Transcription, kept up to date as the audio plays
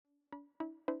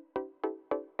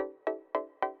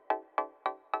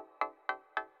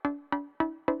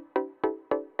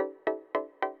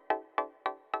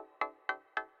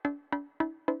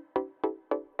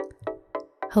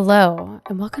Hello,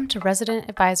 and welcome to Resident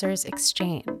Advisors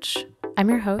Exchange. I'm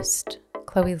your host,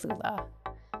 Chloe Lula.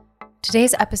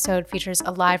 Today's episode features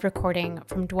a live recording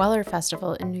from Dweller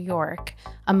Festival in New York,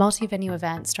 a multi-venue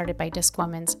event started by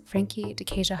Discwoman's Frankie,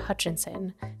 Decaiza,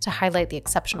 Hutchinson to highlight the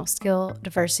exceptional skill,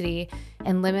 diversity,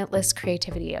 and limitless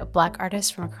creativity of Black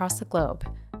artists from across the globe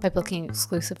by booking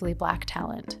exclusively Black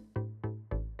talent.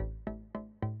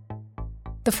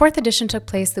 The fourth edition took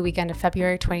place the weekend of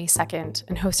February 22nd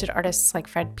and hosted artists like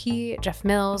Fred P., Jeff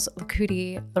Mills,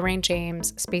 Lakuti, Lorraine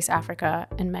James, Space Africa,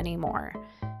 and many more.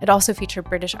 It also featured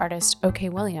British artist OK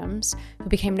Williams, who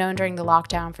became known during the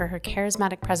lockdown for her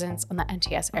charismatic presence on the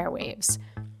NTS airwaves.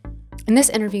 In this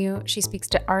interview, she speaks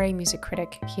to RA music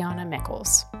critic Kiana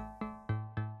Mickles.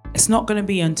 It's not going to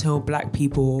be until Black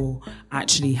people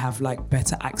actually have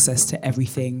better access to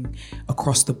everything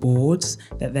across the board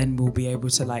that then we'll be able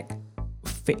to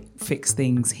fix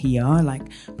things here.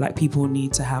 Black people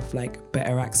need to have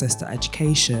better access to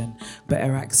education,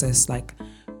 better access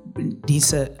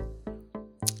decent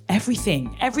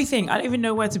everything. I don't even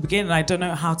know where to begin, and I don't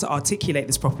know how to articulate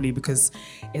this properly because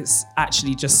it's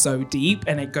actually just so deep,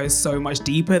 and it goes so much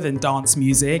deeper than dance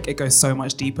music. It goes so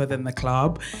much deeper than the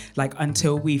club.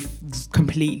 Until we've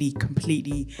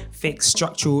completely fixed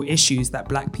structural issues that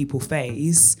Black people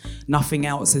face, nothing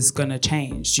else is gonna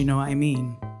change. Do you know what I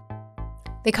mean?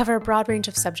 They cover a broad range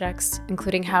of subjects,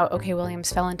 including how OK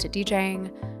Williams fell into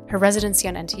DJing, her residency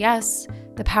on NTS,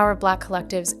 the power of Black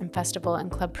collectives in festival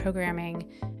and club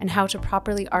programming, and how to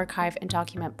properly archive and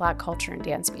document Black culture and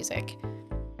dance music.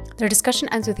 Their discussion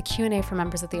ends with a Q&A for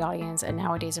members of the audience at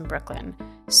Nowadays in Brooklyn,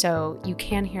 so you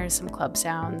can hear some club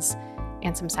sounds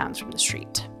and some sounds from the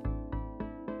street.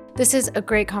 This is a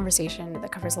great conversation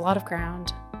that covers a lot of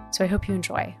ground, so I hope you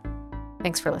enjoy.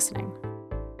 Thanks for listening.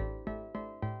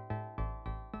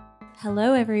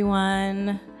 Hello,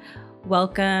 everyone.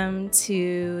 Welcome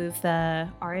to the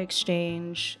RA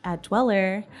Exchange at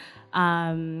Dweller.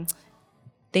 Thank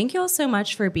you all so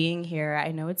much for being here.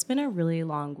 I know it's been a really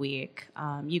long week.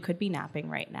 You could be napping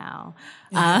right now.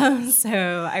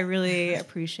 So I really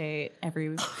appreciate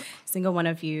every single one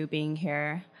of you being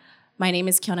here. My name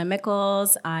is Kiana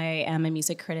Mickles. I am a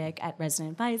music critic at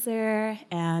Resident Advisor,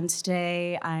 and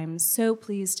today I'm so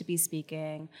pleased to be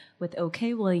speaking with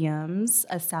OK Williams,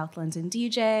 a South London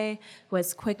DJ who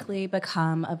has quickly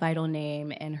become a vital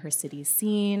name in her city's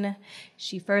scene.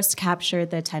 She first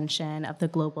captured the attention of the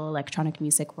global electronic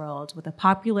music world with a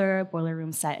popular Boiler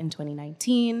Room set in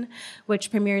 2019,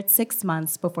 which premiered 6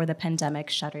 months before the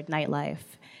pandemic shuttered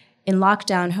nightlife. In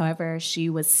lockdown, however, she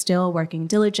was still working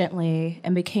diligently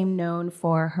and became known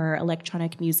for her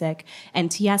electronic music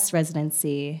NTS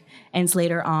residency, and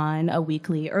later on a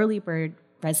weekly early bird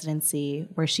residency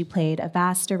where she played a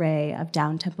vast array of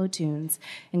down-tempo tunes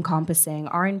encompassing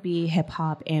R&B,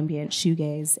 hip-hop, ambient,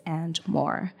 shoegaze, and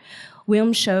more.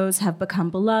 Williams' shows have become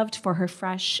beloved for her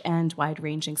fresh and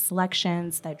wide-ranging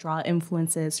selections that draw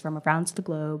influences from around the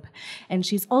globe, and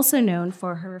she's also known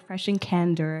for her refreshing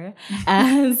candor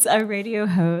as a radio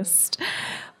host.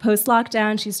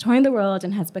 Post-lockdown, she's touring the world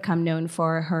and has become known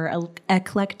for her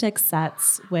eclectic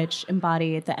sets, which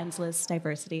embody the endless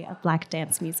diversity of Black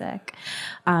dance music.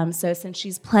 So since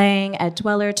she's playing at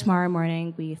Dweller tomorrow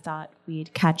morning, we thought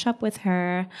we'd catch up with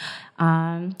her.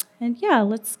 And yeah,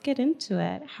 let's get into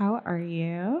it. How are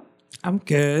you? I'm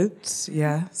good,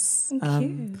 yes.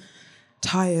 Thank you.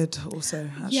 Tired also,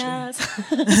 actually. Yes.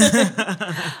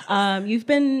 You've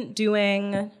been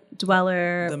doing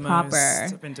Dweller proper.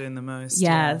 I've been doing the most.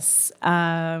 Yes.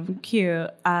 Yeah. Cute.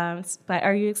 But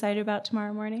are you excited about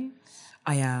tomorrow morning?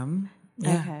 I am.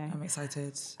 Yeah, okay. I'm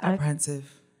excited.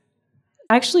 Apprehensive.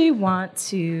 I actually want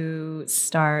to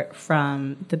start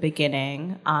from the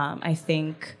beginning. I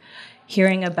think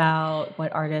hearing about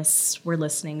what artists were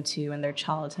listening to in their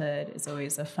childhood is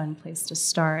always a fun place to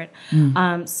start.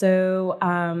 So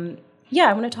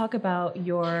I want to talk about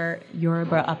your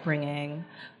Yoruba upbringing.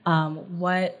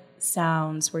 What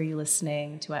sounds were you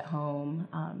listening to at home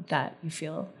that you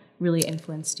feel really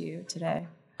influenced you today?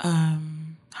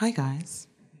 Hi guys.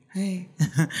 Hey.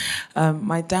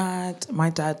 My dad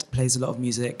plays a lot of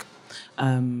music.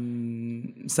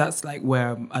 So that's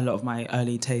where a lot of my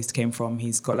early taste came from.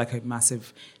 He's got a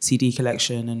massive CD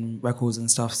collection and records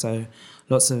and stuff. So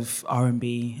lots of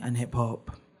R&B and hip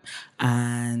hop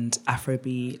and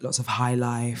Afrobeat, lots of high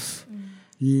life,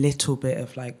 little bit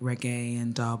of reggae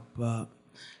and dub, but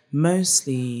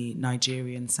mostly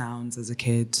Nigerian sounds as a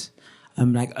kid.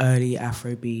 Early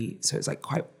Afrobeat. So it's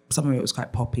quite, some of it was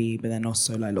quite poppy, but then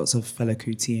also lots of Fela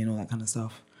Kuti and all that kind of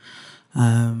stuff.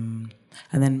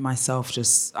 And then myself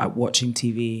just watching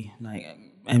TV,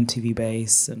 MTV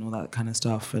Base and all that kind of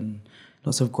stuff, and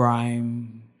lots of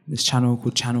grime, this channel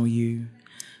called Channel U,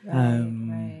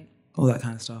 Right. all that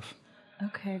kind of stuff.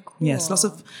 Okay, cool. Yes, lots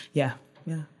of, yeah.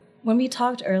 When we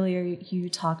talked earlier, you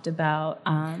talked about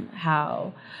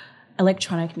how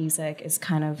electronic music is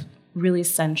kind of really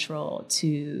central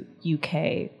to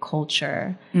UK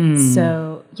culture.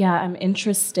 So, yeah, I'm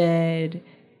interested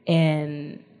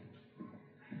in,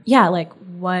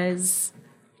 was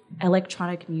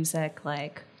electronic music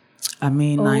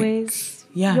always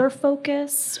your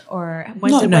focus, or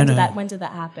when did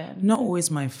that happen? Not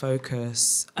always my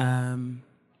focus.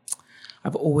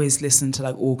 I've always listened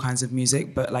to all kinds of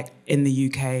music, but in the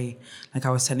UK, I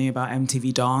was telling you about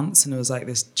MTV Dance, and it was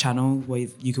this channel where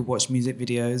you could watch music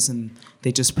videos, and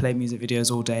they just play music videos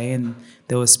all day, and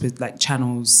there was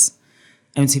channels,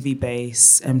 MTV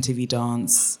Bass, MTV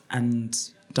Dance, and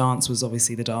Dance was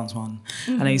obviously the dance one.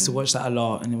 And I used to watch that a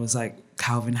lot, and it was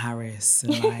Calvin Harris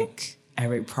and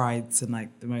Eric Pride's and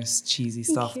the most cheesy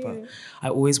stuff. Cute. But I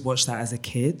always watched that as a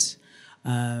kid.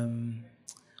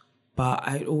 But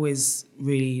I always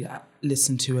really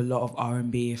listen to a lot of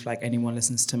R&B. If anyone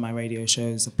listens to my radio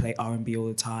shows, I play R&B all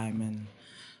the time,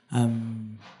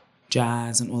 and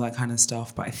jazz and all that kind of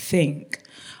stuff. But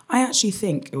I actually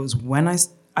think it was when it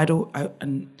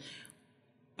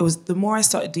was the more I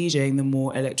started DJing, the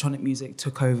more electronic music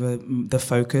took over the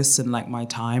focus and my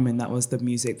time, and that was the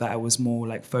music that I was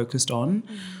more focused on.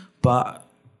 But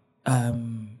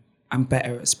I'm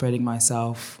better at spreading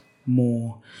myself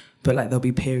more. But there'll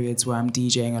be periods where I'm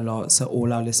DJing a lot, so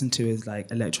all I'll listen to is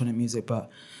electronic music, but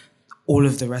all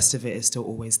of the rest of it is still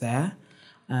always there.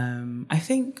 I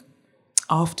think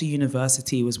after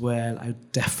university was where I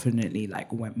definitely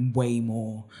went way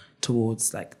more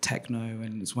towards techno,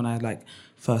 and it's when I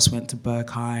first went to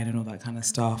Berkheim and all that kind of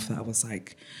stuff that I was I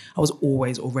was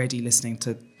always already listening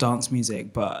to dance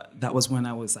music, but that was when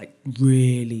I was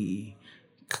really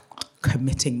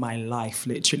committing my life,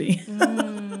 literally.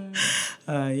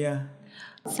 Yeah.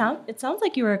 It sounds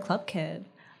like you were a club kid.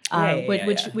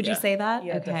 Would you say that?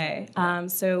 Yeah, okay.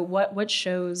 So what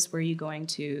shows were you going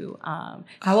to?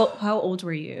 How old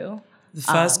were you? The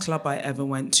first club I ever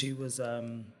went to was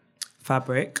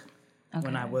Fabric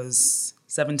when I was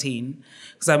 17,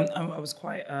 because I was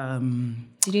quite.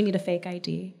 Did you need a fake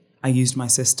ID? I used my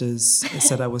sister's. It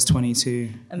said I was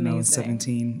 22 and I was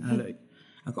 17.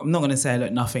 I'm not going to say I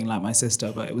look nothing like my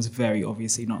sister, but it was very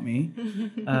obviously not me.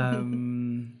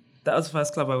 That was the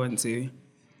first club I went to.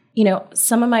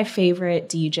 Some of my favorite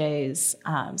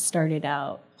DJs started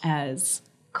out as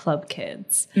club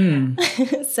kids.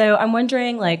 So I'm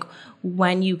wondering,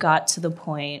 when you got to the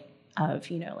point of,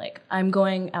 I'm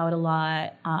going out a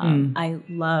lot. I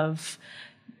love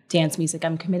dance music.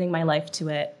 I'm committing my life to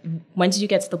it. When did you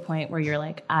get to the point where you're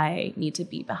I need to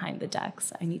be behind the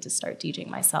decks? I need to start DJing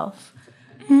myself?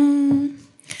 I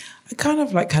kind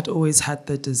of had always had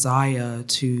the desire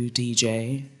to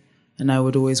DJ, and I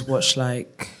would always watch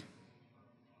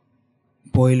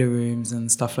boiler rooms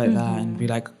and stuff like that, and be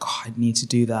God, I need to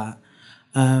do that.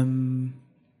 I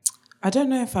don't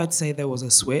know if I'd say there was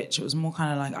a switch. It was more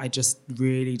kind of I just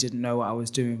really didn't know what I was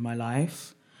doing with my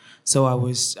life, so I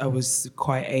was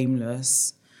quite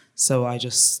aimless. So I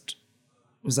just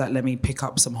was let me pick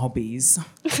up some hobbies,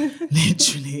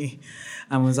 literally.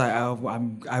 And was oh,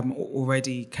 I'm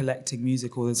already collecting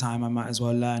music all the time. I might as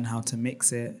well learn how to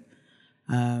mix it.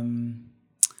 I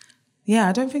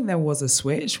don't think there was a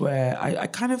switch where I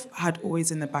kind of had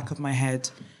always in the back of my head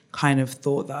kind of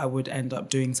thought that I would end up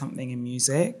doing something in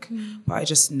music, but I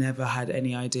just never had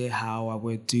any idea how I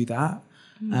would do that.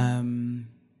 I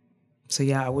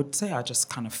would say I just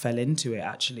kind of fell into it,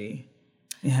 actually.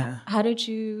 Yeah. How did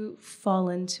you fall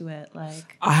into it?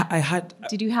 I had.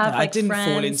 Did you have I didn't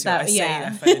friends fall into that?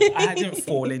 it. I didn't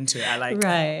fall into it.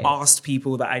 I asked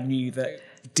people that I knew that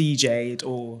DJ'd,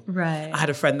 or I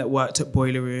had a friend that worked at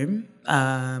Boiler Room.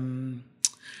 I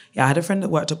had a friend that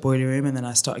worked at Boiler Room, and then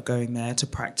I started going there to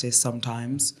practice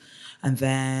sometimes, and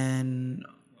then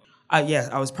I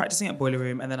was practicing at Boiler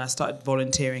Room, and then I started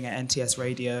volunteering at NTS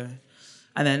Radio.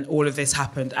 And then all of this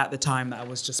happened at the time that I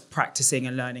was just practicing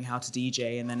and learning how to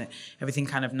DJ. And then everything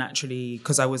kind of naturally,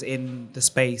 because I was in the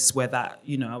space where I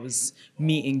was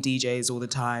meeting DJs all the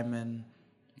time and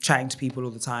chatting to people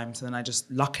all the time. So then I just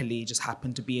luckily just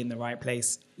happened to be in the right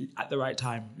place at the right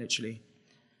time, literally.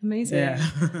 Amazing.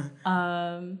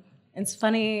 Yeah. It's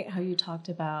funny how you talked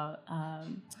about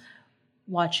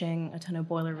watching a ton of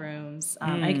boiler rooms.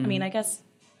 I mean, I guess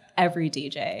every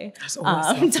DJ. I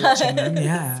always loved watching them.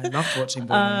 Yeah, I loved watching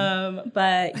them.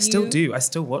 But I still do. I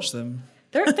still watch them.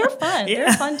 They're fun. Yeah. They're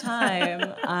a fun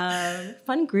time.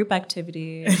 Fun group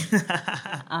activity.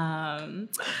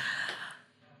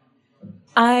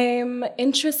 I'm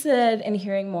interested in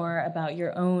hearing more about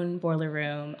your own boiler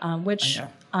room, which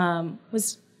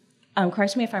was,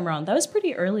 correct me if I'm wrong, that was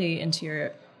pretty early into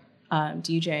your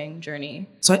DJing journey.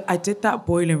 So I did that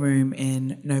boiler room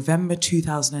in November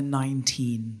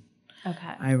 2019.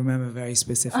 Okay. I remember very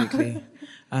specifically.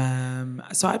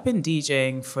 So I've been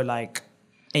DJing for like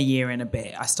a year and a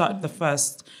bit. I started the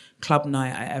first club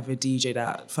night I ever DJed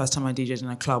at. First time I DJed in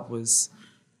a club was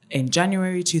in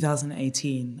January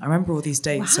 2018. I remember all these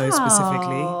dates so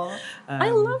specifically. I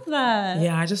love that.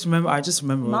 Yeah, I just remember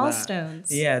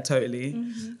milestones. All that. Yeah, totally.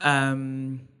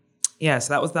 So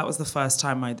that was the first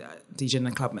time I DJed in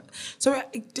a club. So I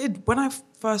did, when I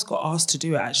first got asked to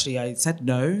do it, actually, I said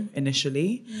no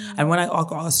initially. And when I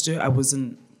got asked to do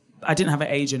it, I didn't have an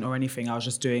agent or anything. I was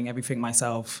just doing everything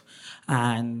myself.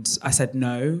 And I said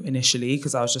no initially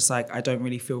because I was just like, I don't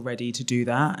really feel ready to do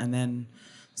that. And then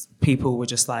people were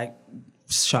just like,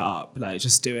 shut up, like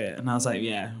just do it. And I was like,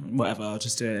 yeah, whatever, I'll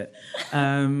just do it.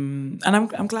 And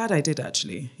I'm glad I did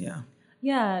actually.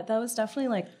 Yeah, that was definitely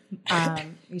like,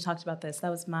 you talked about this. That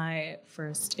was my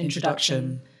first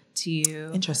introduction to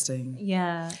you. Interesting.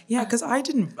 Yeah. Yeah, because I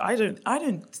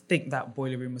don't think that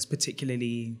boiler room was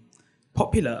particularly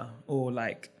popular or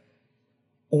I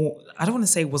don't want to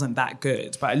say it wasn't that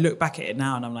good, but I look back at it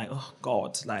now and I'm like, oh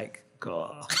God,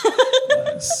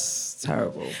 that's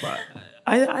terrible. But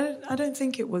I don't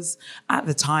think it was, at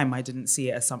the time, I didn't see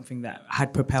it as something that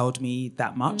had propelled me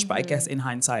that much, but I guess in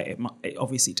hindsight, it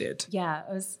obviously did. Yeah,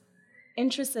 I was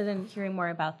interested in hearing more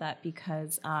about that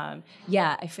because, I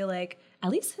feel like, at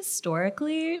least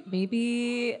historically,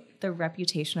 maybe the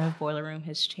reputation of Boiler Room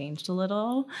has changed a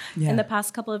little in the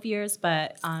past couple of years,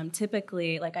 but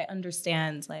typically, like, I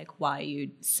understand, like, why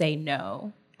you'd say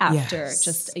no after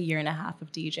just a year and a half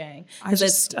of DJing. I didn't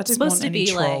supposed want to any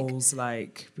be trolls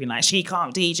being like, she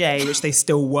can't DJ, which they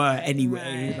still were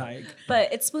anyway. Right.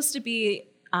 But it's supposed to be,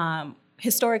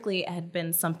 historically, it had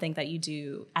been something that you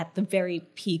do at the very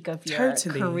peak of your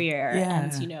career.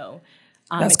 And,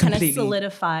 it kind of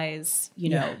solidifies,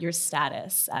 your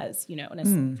status as,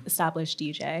 an established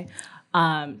DJ.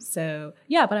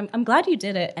 But I'm glad you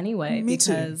did it anyway. Me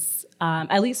because too.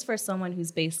 At least for someone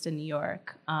who's based in New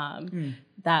York,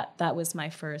 that was my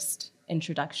first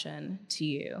introduction to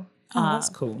you. Oh, that's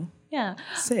cool. Yeah.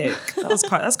 Sick. That's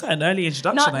quite an early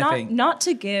introduction, I think. Not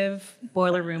to give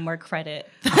Boiler Room more credit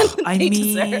than they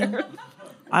deserve.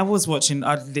 I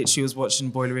literally was watching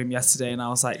Boiler Room yesterday and I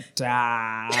was like,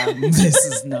 damn, this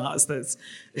is nuts. It's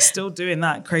still doing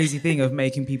that crazy thing of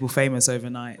making people famous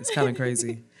overnight. It's kind of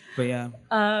crazy. But yeah.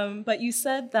 But you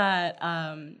said that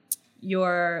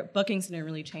your bookings didn't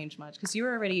really change much because you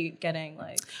were already getting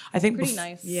pretty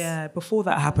nice. Yeah, before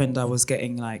that happened, I was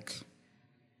getting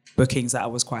bookings that I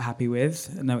was quite happy with.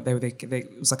 And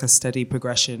it was like a steady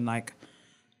progression.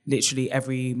 Literally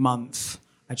every month,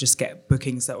 I just get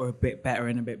bookings that were a bit better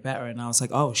and a bit better. And I was like,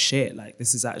 oh shit,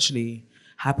 this is actually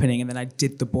happening. And then I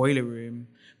did the Boiler Room,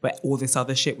 but all this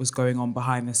other shit was going on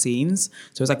behind the scenes.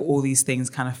 So it was all these things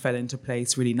kind of fell into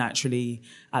place really naturally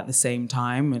at the same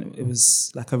time. And it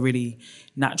was a really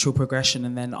natural progression.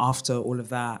 And then after all of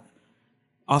that,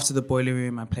 after the Boiler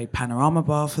Room, I played Panorama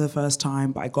Bar for the first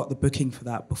time, but I got the booking for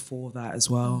that before that as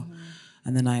well.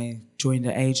 And then I joined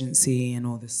an agency and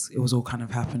all this. It was all kind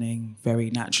of happening very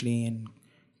naturally and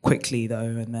quickly though,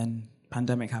 and then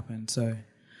pandemic happened, so.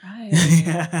 Right.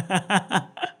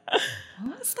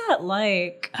 What's that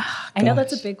like? I know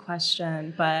that's a big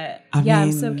question, but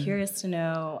I'm so curious to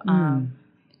know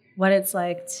what it's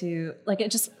like to, it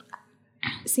just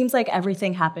seems like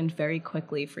everything happened very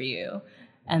quickly for you,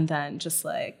 and then just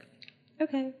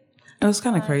okay. It was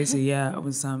kind of crazy, yeah. It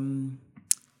was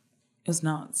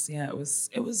nuts, yeah. It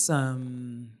was.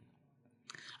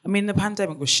 I mean, the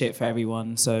pandemic was shit for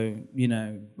everyone, so,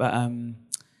 but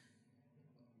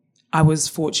I was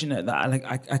fortunate that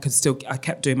I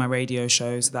kept doing my radio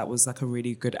show, so that was a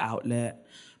really good outlet.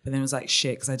 But then it was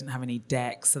shit because I didn't have any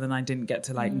decks, so then I didn't get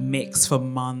to mix for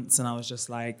months, and I was just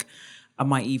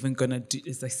am I even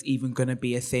is this even gonna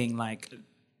be a thing? I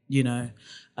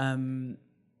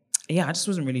just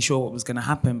wasn't really sure what was gonna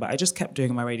happen, but I just kept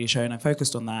doing my radio show and I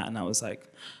focused on that, and that was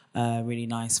a really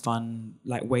nice, fun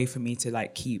way for me to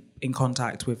keep in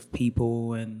contact with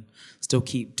people and still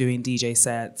keep doing DJ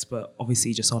sets, but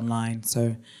obviously just online.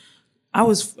 So I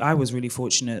was really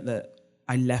fortunate that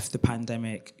I left the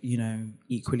pandemic,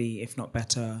 equally, if not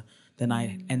better, than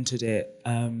I entered it.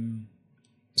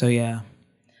 So yeah.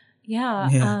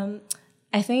 Yeah.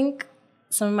 I think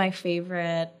some of my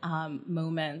favorite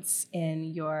moments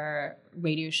in your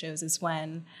radio shows is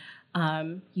when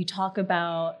You talk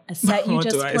about a set you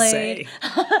just What do I played. say?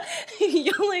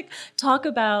 You'll like talk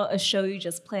about a show you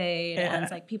just played, and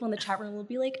it's like people in the chat room will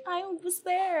be like, "I was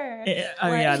there." Yeah.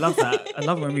 Oh yeah, I love that. I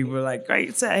love when people are like,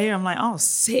 "Great set here." I'm like, "Oh,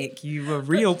 sick! You were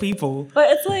real people." But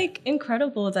it's like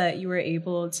incredible that you were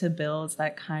able to build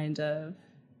that kind of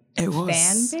fan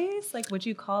base. Like, would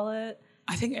you call it?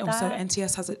 I think also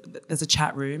NTS there's a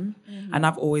chat room, and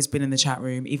I've always been in the chat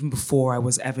room. Even before I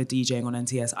was ever DJing on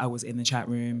NTS, I was in the chat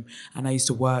room, and I used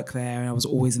to work there, and I was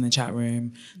always in the chat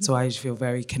room. So I feel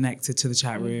very connected to the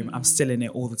chat room. I'm still in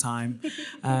it all the time.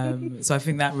 So I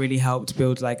think that really helped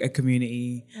build like a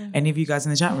community. Any of you guys in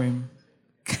the chat room?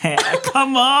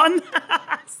 Come on.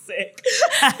 Sick.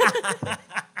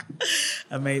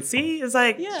 Amazing. See, it's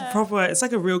like proper, it's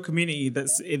like a real community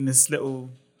that's in this little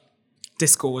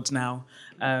Discord now.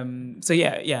 So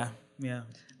yeah.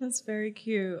 That's very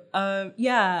cute.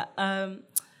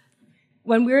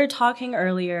 When we were talking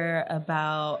earlier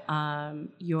about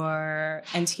your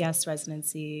NTS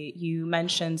residency, you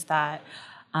mentioned that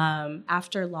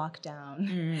after lockdown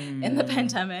in the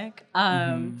pandemic,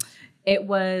 it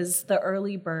was the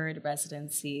early bird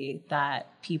residency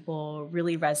that people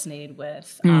really resonated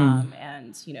with,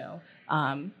 and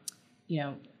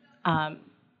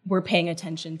were paying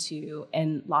attention to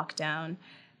in lockdown.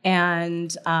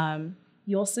 And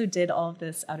you also did all of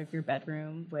this out of your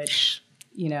bedroom, which,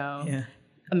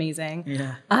 amazing.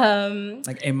 Yeah.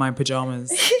 Like in my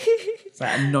pajamas. It's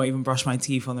like I'm not even brushed my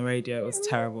teeth on the radio. It was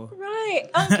terrible. Right.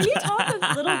 Can you talk a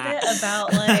little bit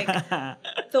about like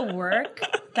the work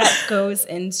that goes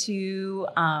into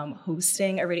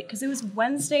hosting a radio? Because it was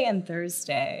Wednesday and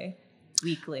Thursday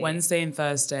weekly. Wednesday and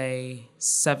Thursday,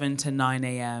 7 to 9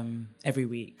 a.m. every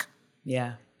week.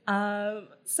 Yeah.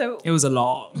 So it was a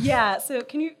lot. Yeah. So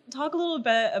can you talk a little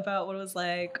bit about what it was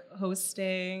like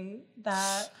hosting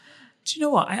that? Do you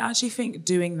know what? I actually think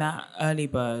doing that early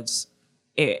birds,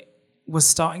 it was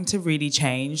starting to really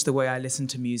change the way I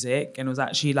listened to music. And it was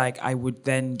actually like I would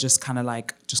then just kind of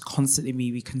like just constantly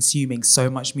be consuming so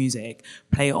much music,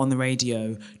 play it on the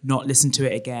radio, not listen to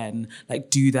it again, like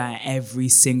do that every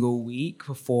single week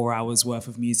for 4 hours worth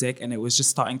of music. And it was just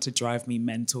starting to drive me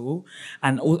mental.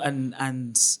 And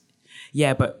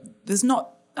yeah, but there's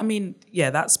not, I mean, yeah,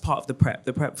 that's part of the prep.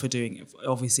 The prep for doing it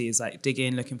obviously is like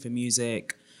digging, looking for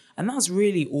music. And that's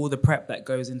really all the prep that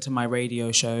goes into my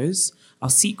radio shows. I'll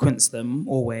sequence them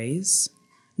always.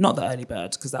 Not the early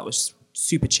bird, because that was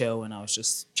super chill and I was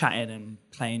just chatting and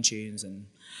playing tunes.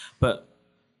 But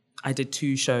I did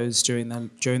 2 shows during the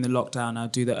lockdown.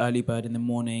 I'd do the early bird in the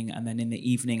morning, and then in the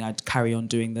evening I'd carry on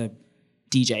doing the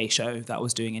DJ show that I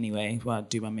was doing anyway, where I'd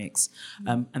do my mix.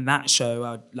 And that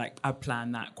show, I'd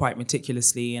plan that quite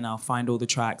meticulously, and I'll find all the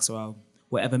tracks, or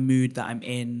whatever mood that I'm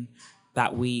in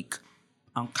that week,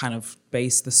 I'll kind of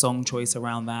base the song choice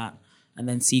around that, and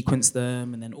then sequence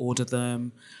them and then order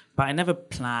them. But I never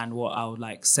plan what I would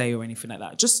like say or anything like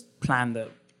that. Just plan the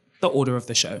order of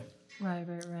the show. Right.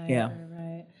 Yeah.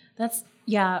 Right. That's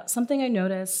something I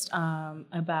noticed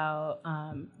about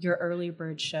your early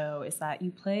bird show is that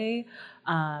you play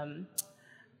a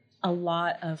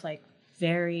lot of like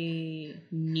very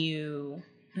new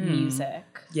music.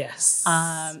 Yes.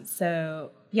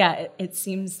 So yeah, it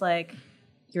seems like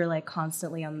you're like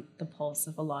constantly on the pulse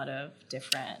of a lot of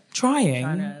different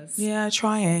genres. Yeah,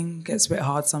 trying. Gets a bit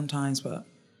hard sometimes, but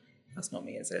that's not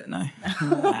me, is it? No.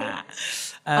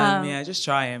 Yeah, just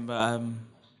trying, but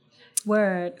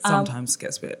word. Sometimes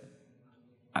gets a bit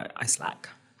I slack.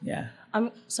 Yeah.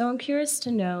 I'm curious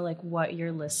to know like what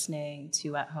you're listening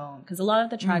to at home, because a lot of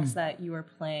the tracks that you were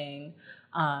playing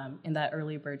in that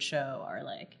early bird show are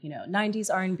like 90s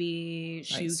R&B,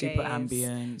 like shoegaze, super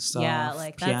ambient stuff,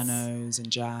 like pianos and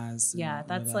jazz. Yeah,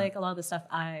 that's like a lot of the stuff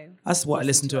That's what I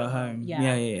listen to at home.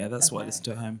 Yeah. That's what I listen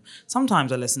to at home.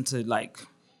 Sometimes I listen to like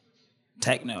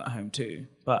techno at home too,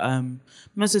 but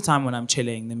most of the time when I'm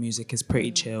chilling, the music is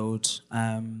pretty chilled.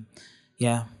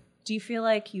 Yeah. Do you feel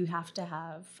like you have to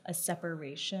have a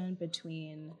separation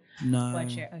between what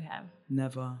you're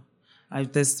Never.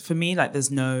 There's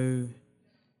no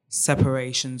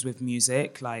separations with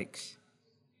music. Like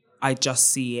I just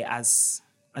see it as,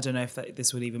 I don't know if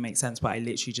this would even make sense, but I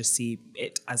literally just see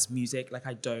it as music. Like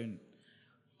I don't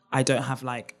have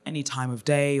like any time of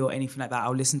day or anything like that.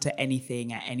 I'll listen to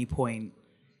anything at any point,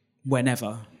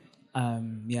 whenever.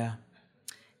 Yeah.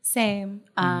 Same.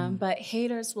 But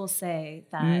haters will say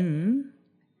that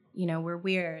we're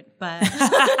weird, but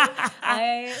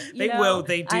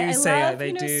they do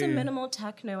some minimal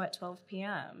techno at 12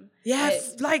 p.m. Yeah,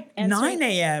 like 9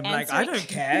 a.m. Like I don't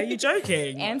care. You're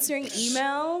joking. Answering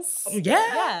emails.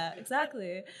 Yeah,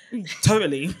 exactly.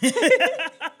 Totally.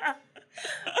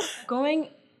 Going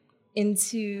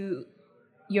into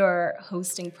your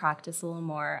hosting practice a little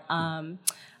more.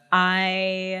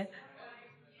 I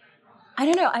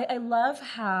don't know. I love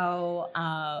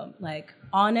how like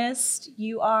honest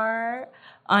you are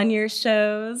on your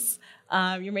shows.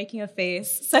 You're making a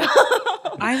face. So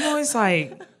I'm always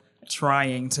like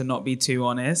trying to not be too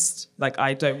honest. Like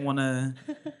I don't want to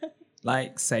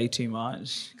like say too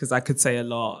much because I could say a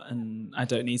lot and I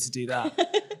don't need to do that.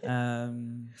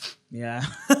 Yeah.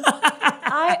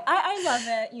 I love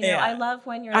it. You know, Yeah. I love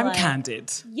when you're I'm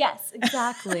candid. Yes,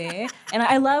 exactly. And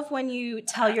I love when you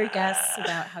tell your guests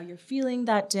about how you're feeling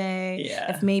that day.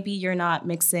 Yeah. If maybe you're not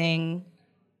mixing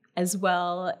as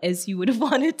well as you would have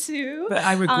wanted to. But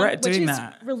I regret doing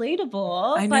that. Which is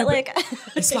relatable. I know, but like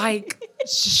it's like,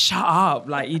 just shut up.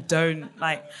 Like you don't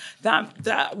like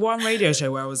that one radio show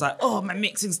where I was like, oh, my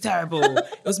mixing's terrible.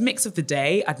 It was mix of the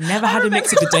day. I'd never had a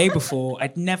mix of the day before.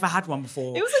 I'd never had one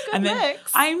before. It was a good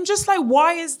mix. I'm just like,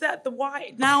 why is that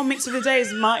now mix of the day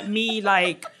is me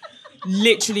like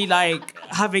literally like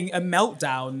having a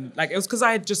meltdown. Like it was because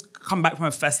I had just come back from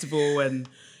a festival and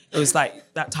it was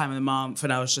like that time of the month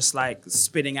and I was just like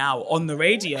spinning out on the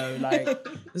radio. Like,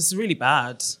 this is really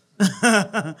bad.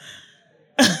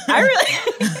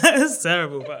 It's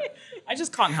terrible, but I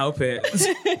just can't help it.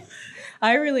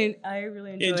 I really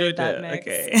enjoyed that mix.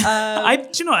 Okay.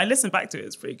 Do you know what? I listened back to it.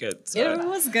 It's pretty good. So. It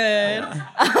was good.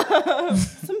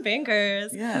 Some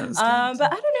bangers. Yeah. It was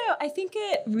but I don't know. I think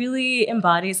it really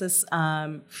embodies this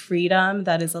freedom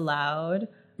that is allowed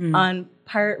on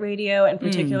pirate radio and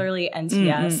particularly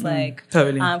NTS.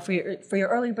 Totally. For your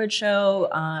early bird show,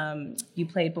 you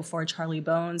played before Charlie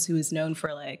Bones, who is known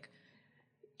for like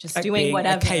just doing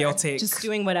whatever, chaotic, just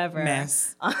doing whatever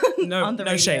mess. On the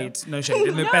radio. shade, no shade.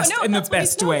 In the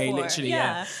best way, literally.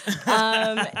 Yeah.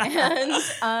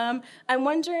 And I'm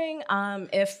wondering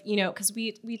if because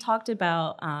we talked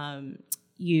about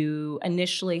you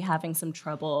initially having some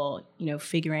trouble,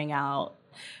 figuring out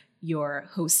your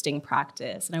hosting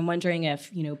practice, and I'm wondering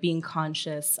if being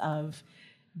conscious of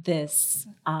this.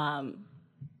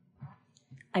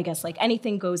 I guess like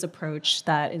anything goes approach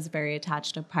that is very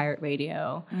attached to pirate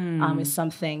radio is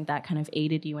something that kind of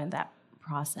aided you in that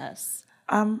process.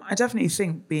 I definitely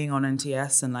think being on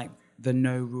NTS and like the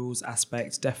no rules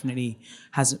aspect definitely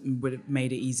would have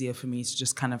made it easier for me to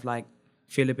just kind of like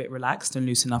feel a bit relaxed and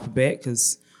loosen up a bit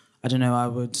because I don't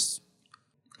know,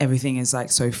 everything is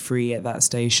like so free at that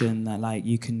station that like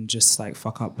you can just like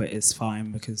fuck up, but it's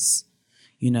fine because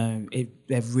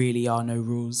there really are no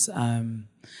rules.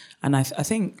 And I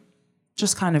think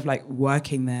just kind of like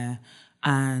working there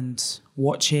and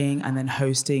watching and then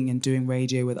hosting and doing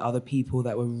radio with other people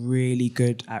that were really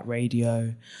good at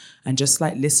radio and just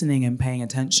like listening and paying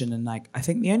attention. And like, I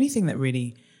think the only thing that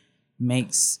really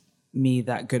makes me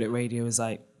that good at radio is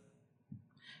like,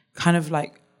 kind of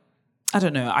like, I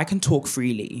don't know, I can talk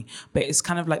freely, but it's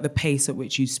kind of like the pace at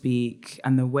which you speak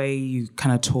and the way you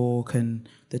kind of talk and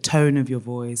the tone of your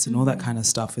voice and all that kind of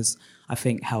stuff is, I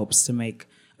think, helps to make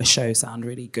a show sound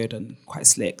really good and quite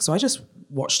slick. So I just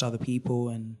watched other people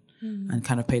and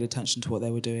kind of paid attention to what they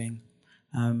were doing.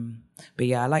 But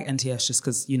yeah, I like NTS just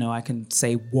because, I can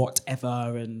say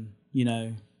whatever and,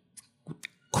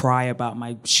 cry about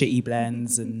my shitty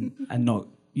blends and not,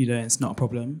 it's not a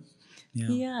problem.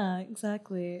 Yeah,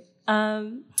 exactly.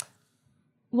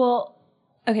 Well,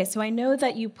 okay, so I know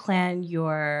that you plan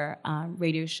your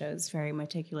radio shows very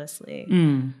meticulously.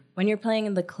 When you're playing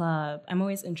in the club, I'm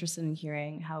always interested in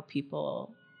hearing how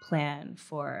people plan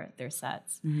for their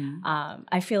sets.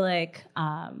 I feel like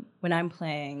when I'm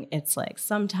playing, it's like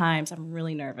sometimes I'm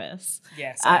really nervous.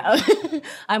 Yes.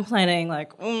 I'm planning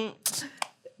like,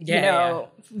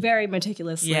 very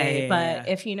meticulously. But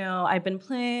if, I've been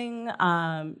playing,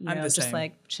 just same.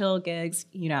 like chill gigs,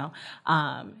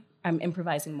 I'm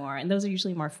improvising more, and those are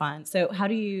usually more fun. So how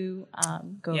do you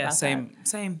go about that?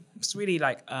 Same. It's really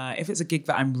like, if it's a gig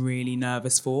that I'm really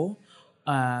nervous for,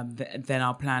 then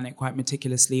I'll plan it quite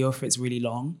meticulously, or if it's really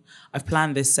long. I've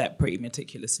planned this set pretty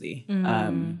meticulously. How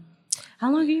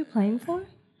long are you playing for?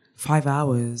 5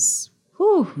 hours.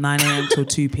 Whew. 9 a.m. till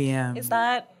 2 p.m. Is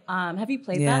that, have you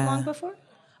played that long before?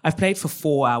 I've played for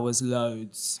 4 hours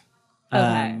loads.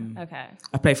 Okay.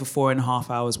 I played for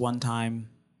 4.5 hours one time.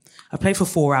 I played for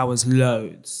 4 hours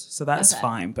loads, so that's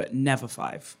fine, but never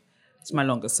 5. It's my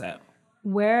longest set.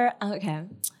 When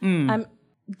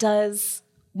does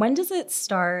it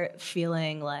start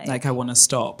feeling like I want to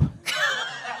stop?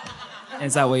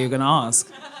 Is that what you're gonna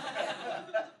ask?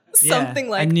 Something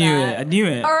like that. I knew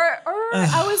it.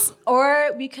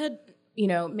 Or we could,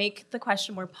 make the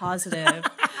question more positive.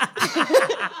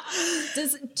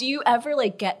 Do you ever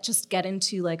like get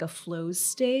into like a flow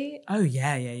state? Oh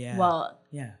yeah. Well,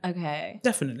 yeah. Okay.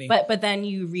 Definitely. But then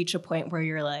you reach a point where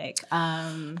you're like,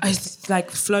 like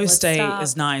flow state stop.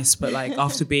 is nice, but like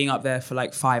after being up there for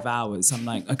like 5 hours, I'm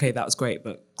like, okay, that was great,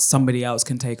 but somebody else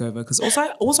can take over because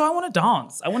also I want to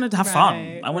dance. I want to have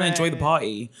fun. I want to enjoy the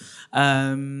party.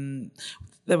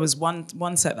 There was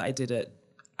one set that I did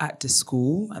at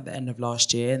Discwoman at the end of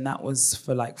last year, and that was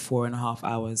for like 4.5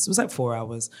 hours. It was like 4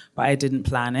 hours, but I didn't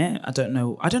plan it. I don't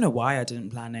know why I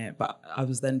didn't plan it, but I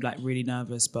was then like really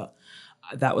nervous. But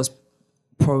that was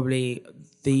probably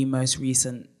the most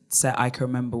recent set I can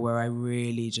remember where I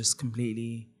really just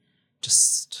completely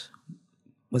just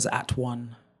was at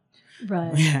one.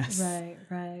 Right. Yes.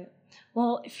 Right.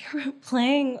 Well, if you're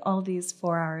playing all these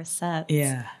 4-hour sets,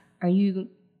 are you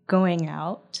going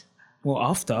out? Well,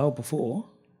 after or before?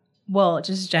 Well,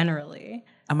 just generally.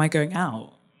 Am I going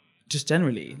out? Just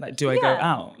generally? Like, do I go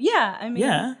out? Yeah, I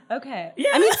mean, okay. Yeah.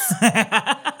 I mean,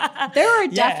 there are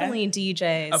definitely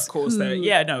DJs. Of course, there.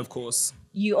 Yeah, no, of course.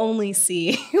 You only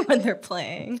see when they're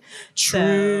playing.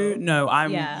 True. So, No,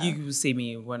 you will see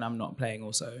me when I'm not playing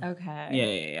also.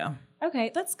 Okay. Yeah.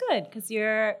 Okay, that's good because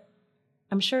you're,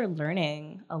 I'm sure,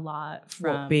 learning a lot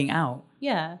from being out.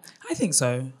 Yeah. I think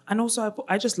so. And also,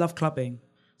 I just love clubbing.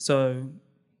 So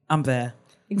I'm there.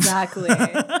 Exactly.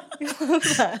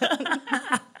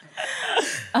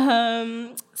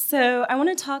 So I want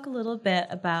to talk a little bit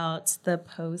about the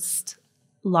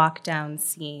post-lockdown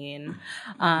scene.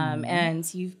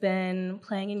 And you've been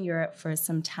playing in Europe for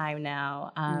some time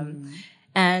now.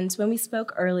 And when we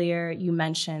spoke earlier, you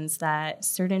mentioned that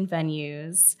certain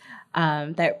venues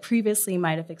that previously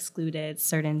might have excluded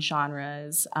certain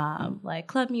genres, like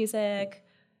club music,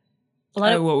 a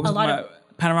lot of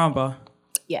Panorama Bar.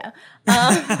 Yeah.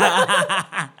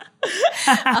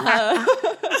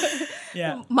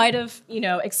 Yeah. Might have,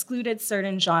 excluded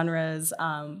certain genres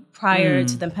prior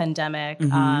to the pandemic.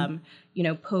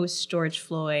 Post George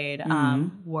Floyd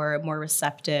were more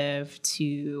receptive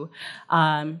to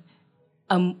a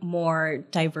more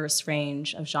diverse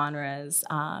range of genres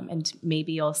and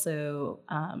maybe also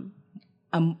a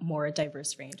more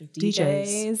diverse range of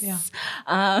DJs.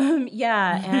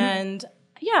 And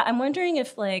I'm wondering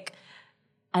if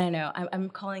I don't know, I'm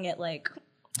calling it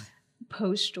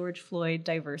post George Floyd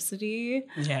diversity.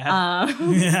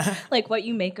 Yeah. Like what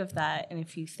you make of that and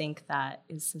if you think that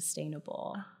is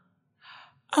sustainable.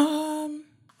 I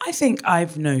think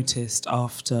I've noticed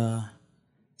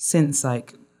since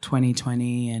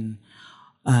 2020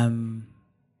 and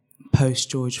post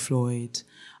George Floyd,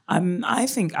 I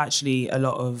think actually a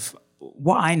lot of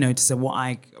what I notice and what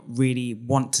I really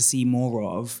want to see more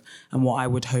of and what I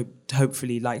would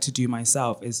hopefully like to do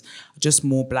myself is just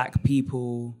more Black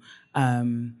people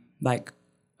having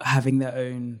their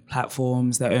own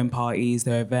platforms, their own parties,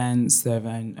 their events, their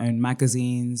own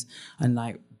magazines, and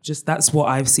just that's what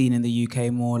I've seen in the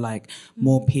UK more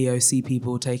more POC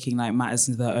people taking matters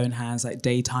into their own hands, like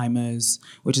Daytimers,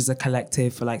 which is a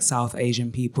collective for South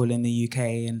Asian people in the UK,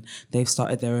 and they've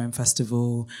started their own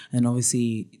festival. And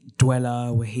obviously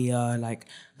Dweller, we're here.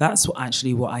 That's what I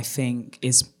think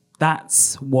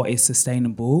that's what is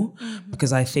sustainable,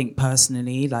 because I think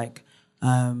personally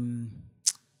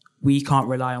we can't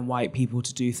rely on white people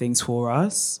to do things for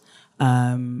us.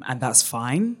 And that's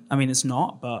fine. I mean, it's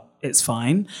not, but it's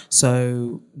fine.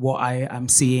 So what I am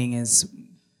seeing is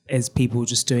people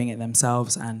just doing it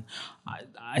themselves. And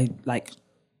I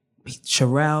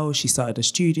Sherelle, she started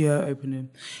opened a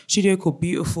studio called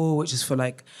Beautiful, which is for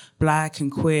Black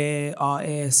and queer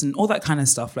artists and all that kind of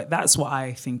stuff. That's what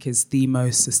I think is the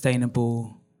most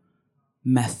sustainable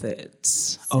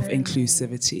methods of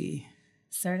inclusivity.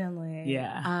 Certainly.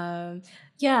 Yeah.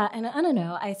 And I don't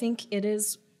know, I think it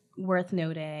is worth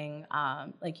noting,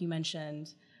 like you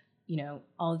mentioned,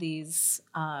 all these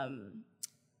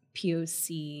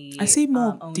POC. I see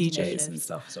more DJs initiatives. And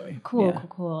stuff. Sorry.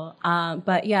 Cool.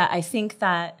 But yeah, I think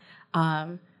that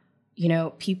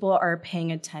people are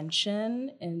paying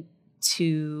attention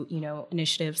to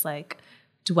initiatives like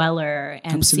Dweller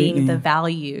and Absolutely. seeing the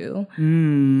value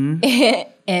in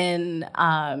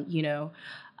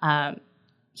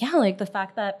the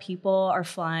fact that people are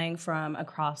flying from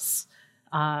across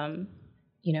the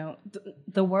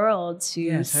world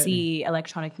to see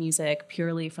electronic music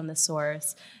purely from the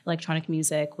source, electronic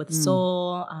music with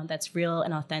soul that's real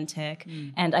and authentic.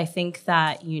 And I think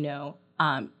that,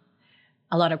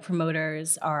 a lot of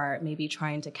promoters are maybe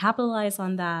trying to capitalize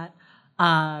on that.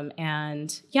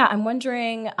 And I'm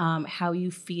wondering how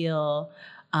you feel.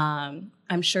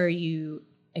 I'm sure you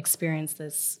experience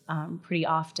this pretty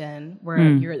often where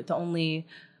you're the only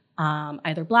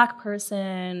either Black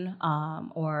person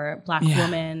or Black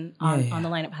woman on the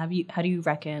lineup. How do you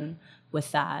reckon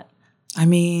with that? I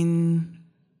mean,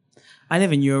 I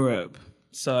live in Europe,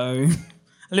 so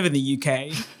I live in the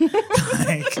UK.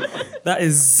 Like, that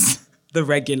is the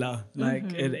regular,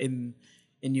 like in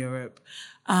Europe.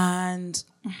 And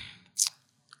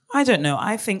I don't know.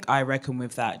 I think I reckon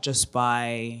with that just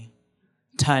by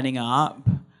turning up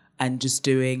and just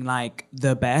doing like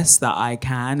the best that I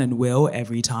can and will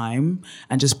every time,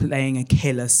 and just playing a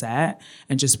killer set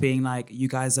and just being like, you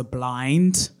guys are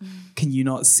blind. Can you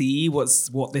not see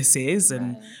what this is?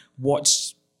 And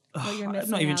watch. I'm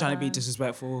not even trying to be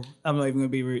disrespectful. I'm not even going to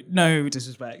be rude. No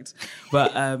disrespect.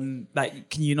 But like,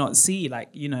 can you not see, like,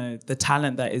 you know, the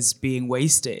talent that is being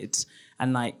wasted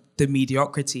and like the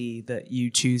mediocrity that you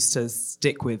choose to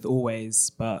stick with always?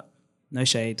 But no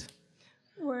shade.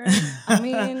 I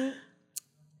mean,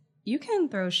 you can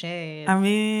throw shade. I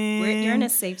mean, you're in a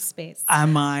safe space.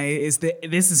 Am I?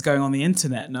 This is going on the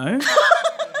internet? No.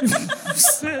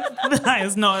 That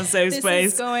is not a safe space.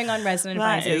 This is going on Resident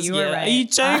Advisor. You were right. Are you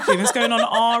joking? It's going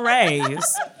on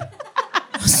RAs.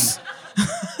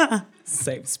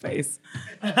 Safe space.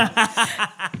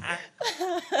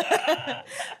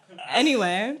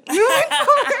 Anyway, moving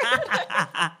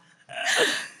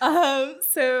forward.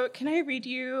 So can I read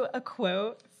you a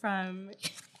quote from...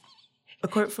 A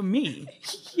quote from me?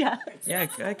 Yes. Yeah,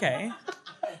 okay.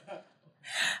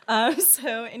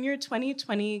 So in your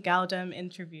 2020 Galdem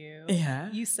interview,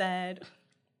 you said,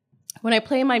 when I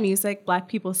play my music, Black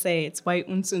people say it's white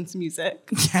uns music.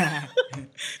 Yeah,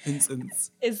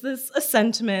 uns. Is this a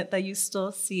sentiment that you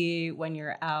still see when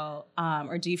you're out?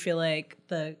 Or do you feel like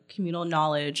the communal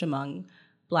knowledge among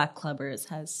Black clubbers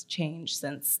has changed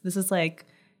since this is like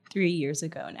 3 years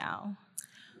ago now?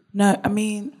 No, I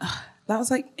mean, that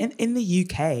was like in the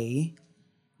UK...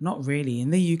 Not really.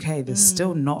 In the UK, there's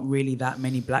still not really that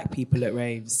many Black people at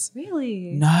raves.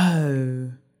 Really?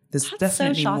 No. There's That's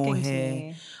definitely so more shocking here. to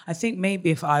me. I think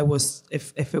maybe if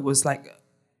it was like,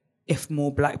 if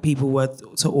more Black people were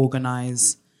to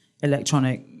organize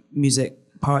electronic music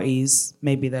parties,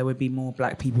 maybe there would be more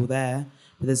Black people there.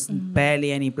 But there's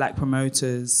barely any Black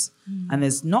promoters, and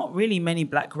there's not really many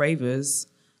Black ravers.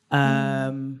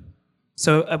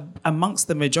 So amongst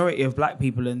the majority of Black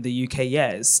people in the UK,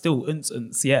 it's still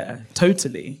uns, yeah,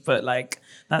 totally. But like,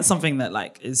 that's something that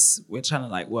like we're trying to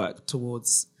like work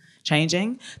towards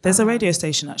changing. There's a radio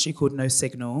station actually called No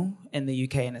Signal in the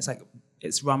UK, and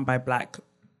it's run by Black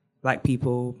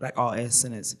people, Black artists,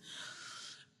 and it's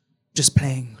just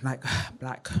playing like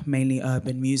Black, mainly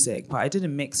urban music. But I did a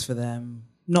mix for them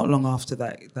not long after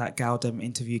that Galdem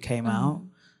interview came out.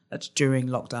 That's during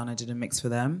lockdown. I did a mix for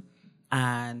them.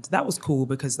 And that was cool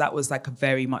because that was like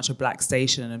very much a Black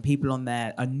station, and people on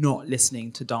there are not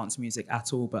listening to dance music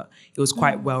at all, but it was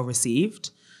quite well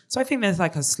received. So I think there's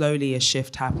like a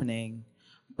shift happening,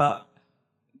 but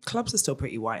clubs are still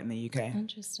pretty white in the UK.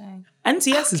 Interesting.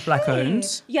 NTS is Black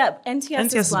owned. Yeah,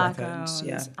 NTS is Black owned.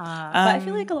 Yeah. But I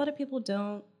feel like a lot of people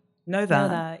don't know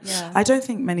that. Yeah. I don't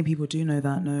think many people do know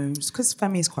that, no. It's because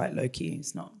Femi is quite low key.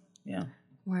 It's not, yeah.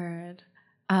 Word.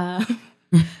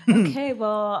 Okay,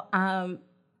 well,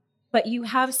 but you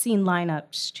have seen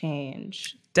lineups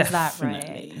change. Definitely.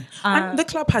 Is that right? And the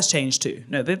club has changed too.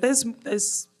 No, there's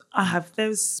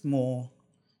more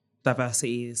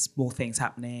diversity, there's more things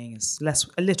happening. It's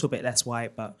a little bit less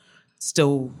white, but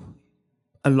still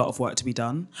a lot of work to be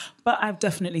done. But I've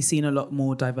definitely seen a lot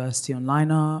more diversity on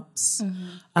lineups.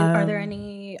 Are there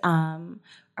any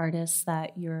artists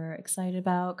that you're excited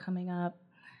about coming up?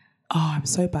 Oh, I'm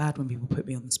so bad when people put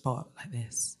me on the spot like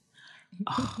this.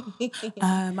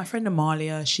 My friend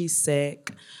Amalia, she's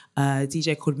sick. A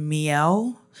DJ called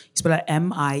Miel. You spell it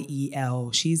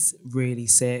Miel. She's really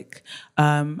sick.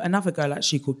 Another girl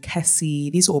actually called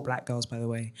Kessie. These are all Black girls, by the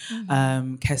way.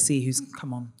 Kessie,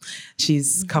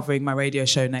 she's covering my radio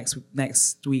show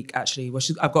next week, actually. Well,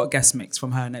 I've got a guest mix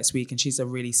from her next week, and she's a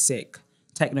really sick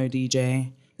techno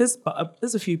DJ. There's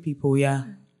a few people, yeah.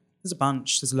 There's a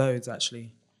bunch. There's loads,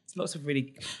 actually. Lots of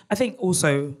really, I think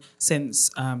also since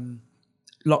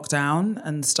lockdown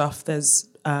and stuff, there's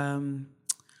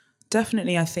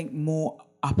definitely, I think, more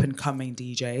up and coming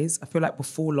DJs. I feel like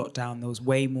before lockdown, there was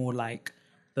way more like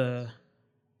the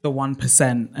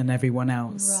 1% and everyone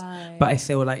else. Right. But I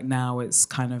feel like now it's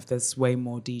kind of, there's way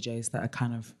more DJs that are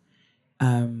kind of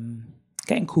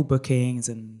getting cool bookings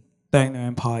and throwing their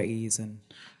own parties and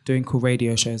doing cool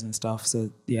radio shows and stuff.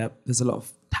 So yeah, there's a lot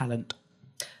of talent.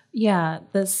 Yeah,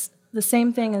 the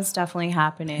same thing is definitely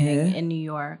happening in New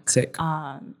York. Sick.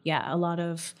 Yeah, a lot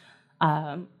of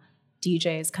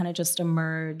DJs kind of just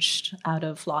emerged out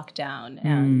of lockdown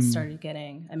and started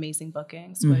getting amazing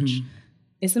bookings, which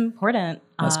is important.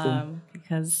 That's cool.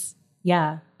 Because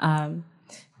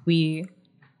we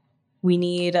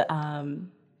need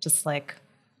just like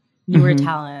newer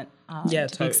talent to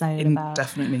be excited about.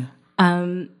 Definitely.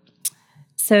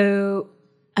 So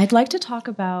I'd like to talk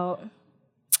about,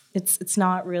 it's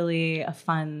not really a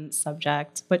fun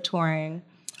subject, but touring.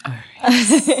 Oh,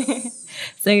 yes.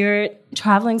 So your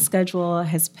traveling schedule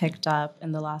has picked up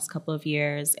in the last couple of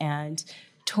years, and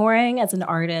touring as an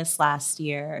artist last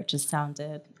year just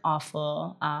sounded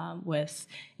awful, with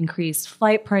increased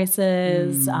flight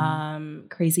prices,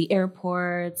 crazy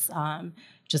airports,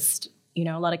 just,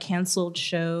 a lot of canceled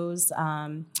shows.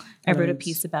 I wrote a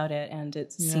piece about it, and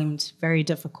it seemed very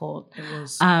difficult. It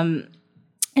was.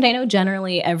 And I know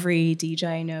generally every DJ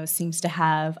I know seems to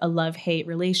have a love-hate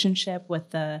relationship with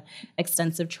the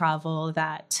extensive travel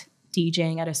that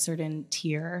DJing at a certain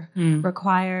tier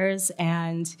requires.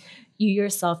 And you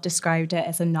yourself described it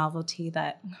as a novelty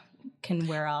that can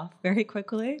wear off very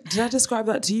quickly. Did I describe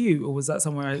that to you, or was that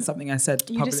something I said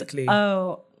publicly?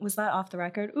 Was that off the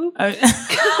record? Oops.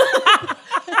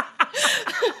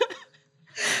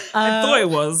 I thought it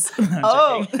was.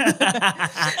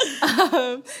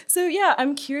 So yeah,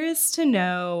 I'm curious to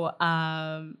know,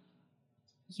 like,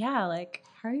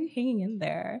 how are you hanging in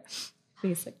there,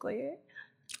 basically?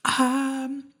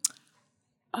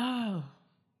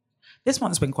 This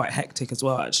month's been quite hectic as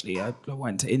well, actually. I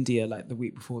went to India like the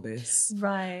week before this.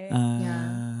 Right.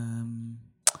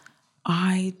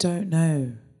 I don't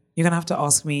know. You're going to have to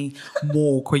ask me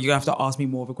more. You're going to have to ask me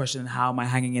more of a question. How am I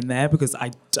hanging in there? Because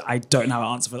I don't have an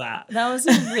answer for that. That was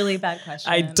a really bad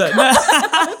question. I don't know.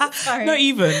 Sorry. Not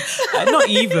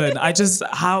even. I just,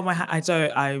 how am I?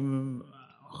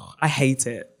 I hate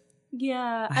it.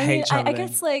 Yeah. I hate traveling. I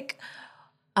guess like,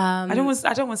 I don't want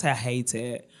to say I hate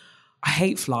it. I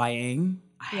hate flying.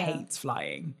 I hate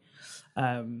flying.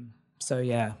 So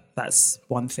yeah, that's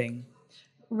one thing.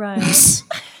 Right.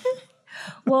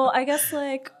 Well, I guess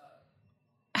like,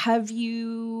 have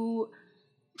you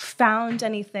found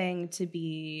anything to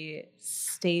be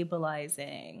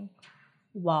stabilizing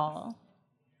while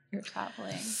you're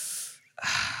traveling?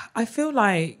 I feel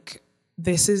like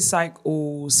this is like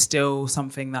all still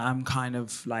something that I'm kind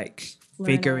of like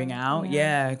figuring out.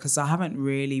 Yeah, because I haven't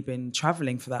really been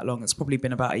traveling for that long. It's probably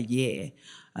been about a year,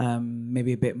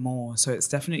 maybe a bit more. So it's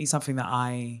definitely something that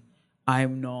I'm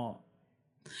no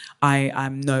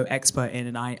expert in,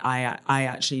 and I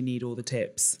actually need all the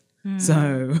tips.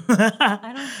 So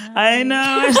I don't have I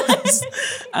know.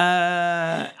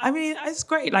 I mean, it's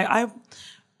great.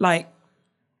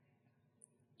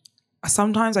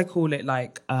 Sometimes I call it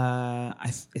like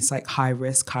it's like high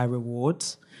risk, high reward.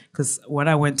 Because when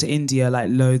I went to India, like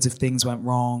loads of things went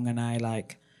wrong, and I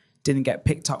like didn't get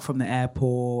picked up from the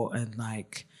airport, and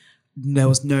like there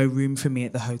was no room for me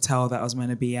at the hotel that I was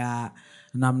meant to be at.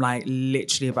 And I'm like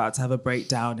literally about to have a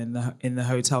breakdown in the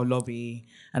hotel lobby,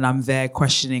 and I'm there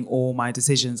questioning all my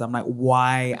decisions. I'm like,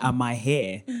 why am I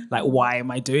here? Like, why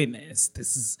am I doing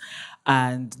this?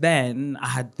 And then I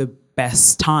had the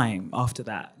best time after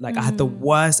that. Like I had the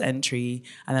worst entry,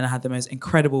 and then I had the most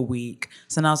incredible week.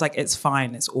 So now I was like, it's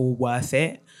fine. It's all worth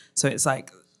it. So it's like,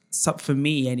 for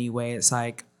me anyway, it's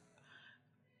like,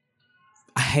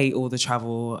 I hate all the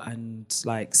travel and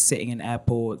like sitting in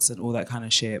airports and all that kind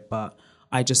of shit, but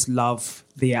I just love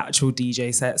the actual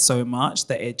DJ set so much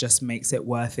that it just makes it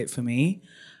worth it for me.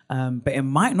 But it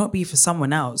might not be for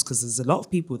someone else, because there's a lot of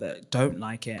people that don't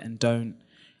like it and don't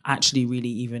actually really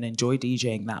even enjoy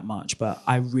DJing that much. But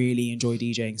I really enjoy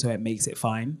DJing, so it makes it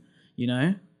fine, you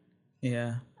know?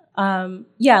 Yeah.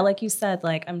 Like you said,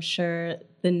 like I'm sure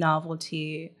the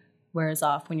novelty wears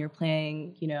off when you're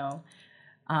playing,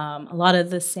 a lot of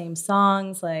the same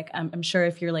songs. Like I'm sure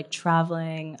if you're like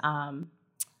traveling,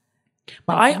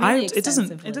 but really it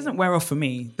doesn't wear off for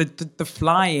me. The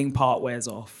flying part wears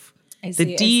off.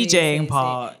 The DJing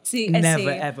part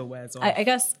never ever wears off. I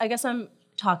guess I'm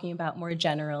talking about more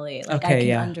generally. Like I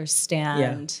can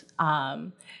understand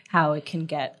how it can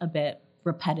get a bit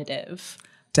repetitive.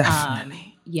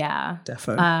 Definitely.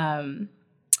 Definitely.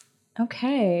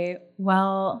 Okay.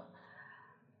 Well,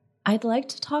 I'd like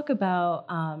to talk about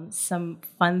some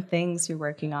fun things you're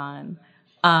working on.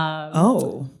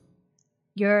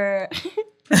 You're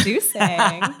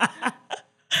producing.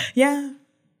 Yeah.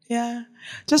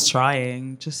 Just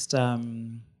trying. Just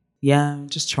trying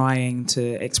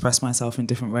to express myself in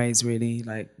different ways, really.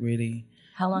 Like, really.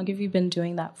 How long have you been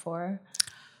doing that for?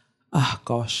 Oh,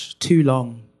 gosh. Too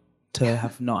long to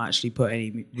have not actually put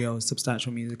any real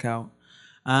substantial music out.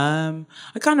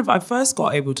 I first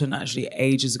got Ableton actually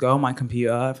ages ago on my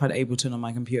computer. I've had Ableton on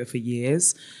my computer for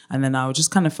years. And then I would just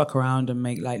kind of fuck around and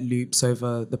make like loops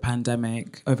over the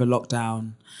pandemic, over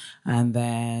lockdown. And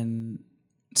then,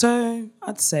 so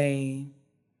I'd say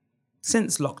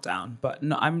since lockdown, but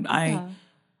no,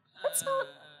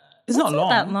 it's not long.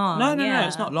 That long. No,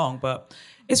 it's not long, but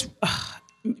it's,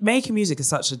 making music is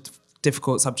such a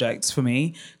difficult subject for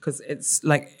me because it's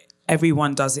like,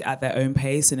 everyone does it at their own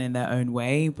pace and in their own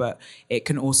way, but it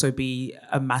can also be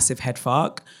a massive head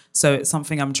fuck. So it's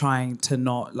something I'm trying to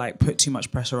not like put too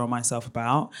much pressure on myself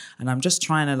about. And I'm just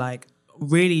trying to like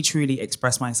really, truly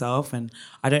express myself. And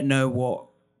I don't know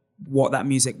what that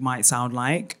music might sound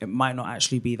like. It might not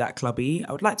actually be that clubby.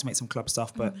 I would like to make some club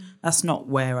stuff, but that's not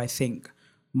where I think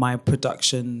my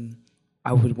production,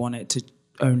 I would want it to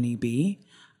only be.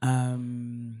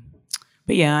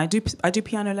 But yeah, I do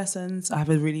piano lessons. I have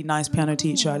a really nice piano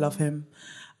teacher. I love him.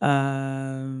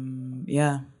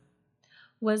 Yeah.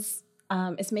 Is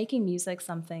making music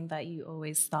something that you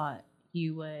always thought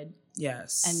you would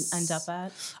end up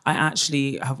at? I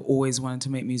actually have always wanted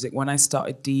to make music. When I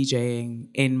started DJing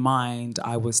in mind,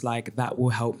 I was like, that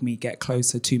will help me get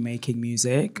closer to making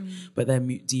music. But then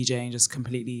DJing just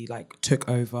completely like took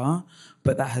over.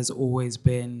 But that has always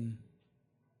been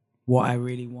what I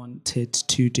really wanted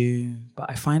to do, but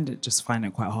I find it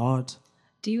quite hard.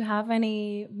 Do you have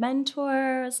any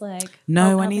mentors? Like,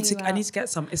 no, I need to get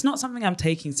some. It's not something I'm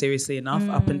taking seriously enough.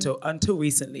 Up until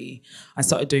recently, I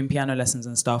started doing piano lessons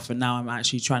and stuff, and now I'm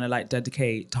actually trying to like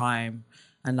dedicate time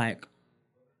and like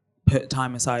put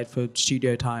time aside for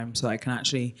studio time so I can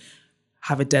actually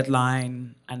have a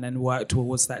deadline and then work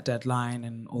towards that deadline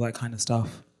and all that kind of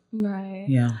stuff. Right.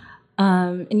 Yeah.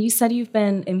 And you said you've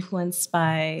been influenced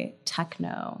by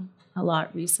techno a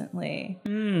lot recently.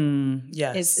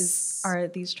 Yes. Are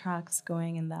these tracks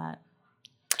going in that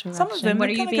direction? Some of them. What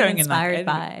are you being inspired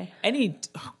by?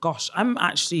 I'm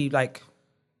actually like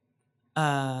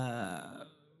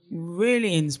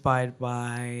really inspired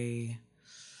by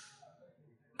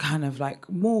kind of like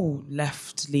more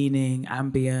left-leaning,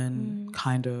 ambient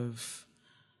kind of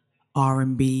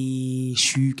R&B,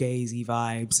 shoegazy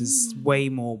vibes is way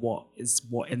more what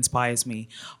inspires me.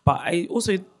 But I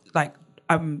also like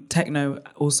techno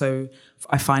also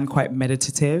I find quite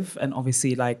meditative, and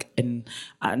obviously like and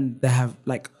there have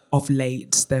like of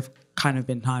late there've kind of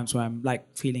been times where I'm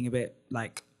like feeling a bit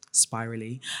like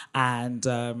spirally, and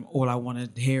all I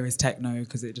want to hear is techno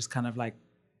because it just kind of like,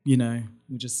 you know,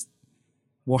 we just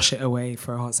wash it away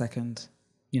for a hot second,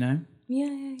 you know?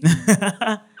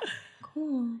 Yeah.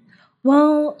 Cool.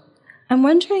 Well, I'm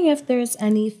wondering if there's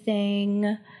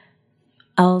anything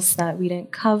else that we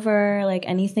didn't cover, like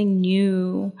anything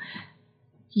new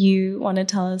you want to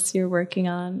tell us you're working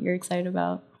on, you're excited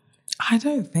about? I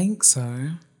don't think so.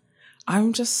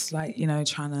 I'm just like, you know,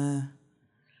 trying to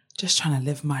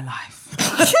live my life.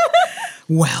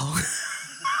 Well.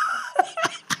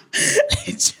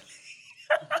 Literally.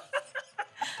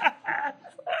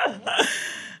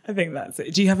 I think that's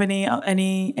it. Do you have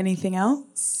anything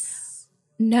else?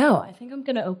 No, I think I'm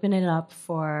going to open it up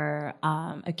for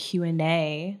a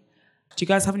Q&A. Do you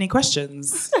guys have any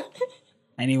questions?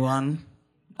 Anyone?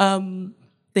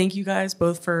 Thank you guys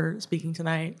both for speaking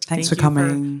tonight. Thanks for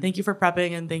coming. Thank you for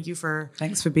prepping, and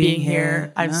thanks for being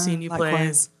here. I've seen you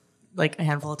likewise. play like a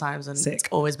handful of times, and it's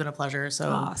always been a pleasure.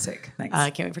 So sick. Thanks. I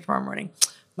can't wait for tomorrow morning.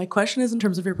 My question is, in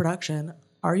terms of your production,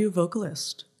 are you a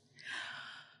vocalist?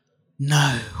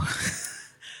 No,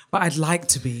 but I'd like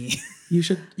to be. You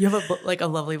should. You have a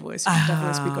lovely voice. You should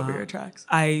definitely speak over your tracks.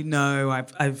 I know.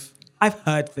 I've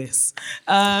heard this.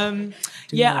 I'm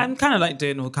kind of like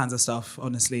doing all kinds of stuff.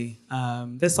 Honestly,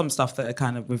 there's some stuff that are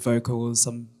kind of with vocals,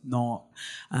 some not.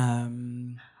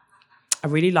 I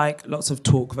really like lots of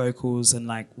talk vocals and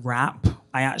like rap.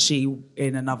 I actually,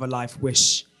 in another life,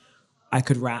 wish I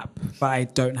could rap, but I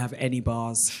don't have any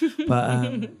bars.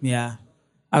 But yeah.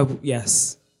 Oh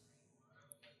yes.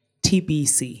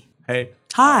 TBC. Hey.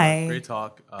 Hi. Great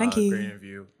talk. Thank you. Great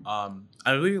interview. I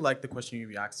really like the question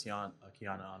you asked Kiana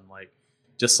on like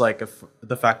just like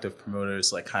the fact of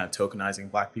promoters like kind of tokenizing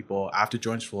Black people after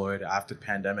George Floyd, after the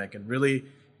pandemic, and really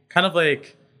kind of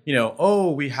like, you know,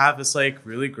 oh, we have this like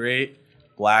really great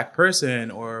Black person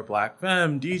or Black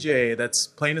femme DJ that's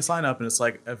playing this lineup, and it's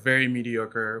like a very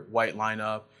mediocre white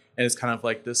lineup, and it's kind of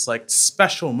like this like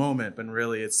special moment, but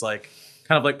really it's like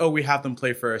kind of like, oh, we have them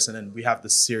play first, and then we have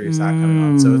this serious act coming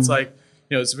on. So it's like,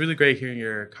 you know, it's really great hearing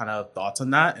your kind of thoughts on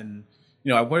that. And,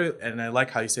 you know, I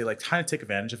like how you say, like, kind of take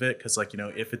advantage of it. Because, like, you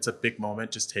know, if it's a big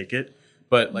moment, just take it.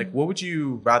 But, like, what would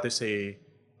you rather say,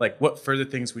 like, what further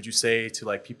things would you say to,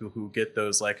 like, people who get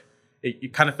those, like,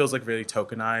 it kind of feels like really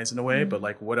tokenized in a way. But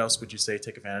like, what else would you say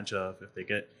take advantage of if they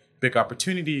get big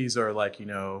opportunities or like, you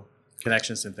know,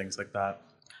 connections and things like that?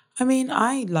 I mean,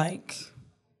 I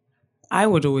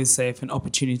would always say if an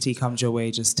opportunity comes your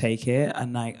way, just take it.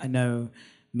 And like, I know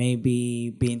maybe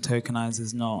being tokenized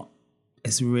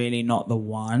it's really not the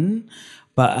one,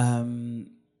 but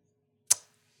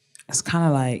it's kind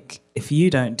of like, if you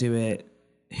don't do it,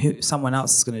 someone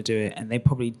else is going to do it, and they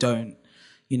probably don't,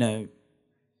 you know,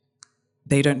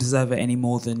 they don't deserve it any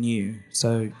more than you.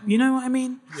 So, you know what I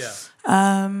mean? Yeah.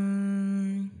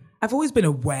 I've always been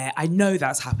aware. I know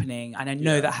that's happening, and I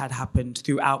know that had happened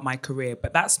throughout my career,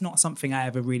 but that's not something I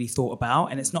ever really thought about,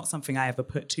 and it's not something I ever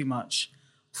put too much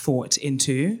thought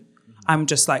into. I'm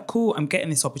just like, cool, I'm getting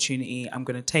this opportunity. I'm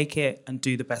going to take it and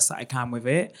do the best that I can with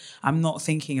it. I'm not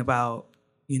thinking about,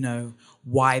 you know,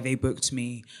 why they booked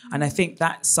me. And I think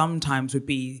that sometimes would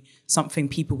be something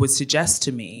people would suggest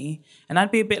to me, and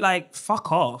I'd be a bit like,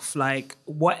 fuck off, like,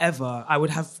 whatever. I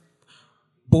would have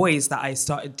boys that I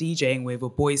started DJing with, or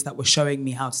boys that were showing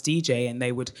me how to DJ, and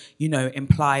they would, you know,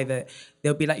 imply that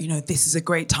they'll be like, you know, this is a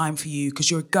great time for you because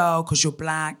you're a girl, because you're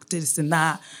black, this and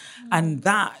that. And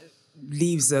that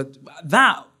leaves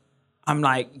I'm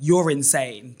like, you're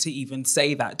insane to even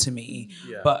say that to me.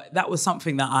 Yeah. But that was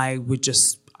something that I would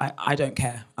just, I don't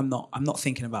care. I'm not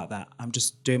thinking about that. I'm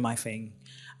just doing my thing.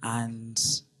 And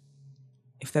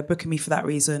if they're booking me for that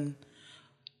reason,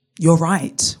 you're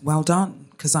right. Well done.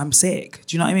 Because I'm sick.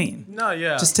 Do you know what I mean? No,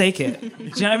 yeah. Just take it. Do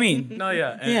you know what I mean? No,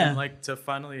 yeah. And like, to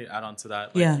finally add on to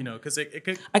that, like, you know, because it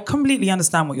could... I completely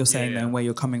understand what you're saying though, and where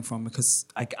you're coming from, because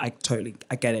I totally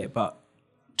get it, but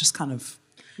just kind of...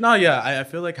 No, yeah. I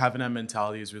feel like having that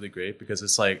mentality is really great, because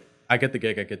it's like, I get the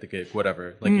gig,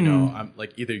 whatever. Like, you know, I'm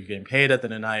like, either you're getting paid at the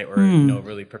end of the night, or, you know, it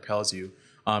really propels you.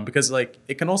 Because like,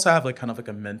 it can also have like kind of like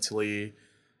a mentally...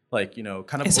 like, you know,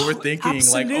 kind of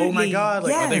overthinking, like, oh my God,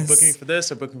 like, are they booking me for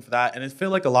this or booking for that? And I feel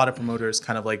like a lot of promoters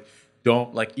kind of like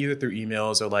don't, like, either through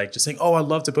emails or like just saying, oh, I'd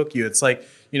love to book you. It's like,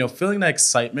 you know, feeling that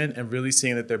excitement and really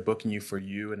seeing that they're booking you for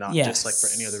you and not just like for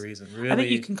any other reason. Really, I think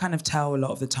you can kind of tell a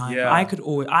lot of the time. Yeah. I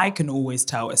can always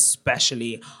tell,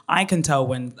 especially, I can tell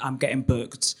when I'm getting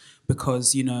booked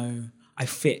because, you know, I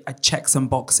check some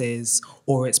boxes,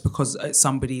 or it's because it's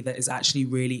somebody that is actually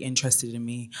really interested in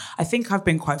me. I think I've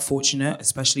been quite fortunate,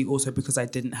 especially also because I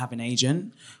didn't have an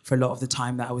agent for a lot of the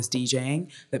time that I was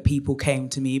DJing, that people came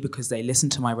to me because they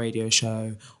listened to my radio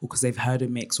show, or because they've heard a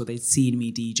mix, or they'd seen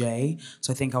me DJ.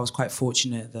 So I think I was quite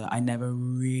fortunate that I never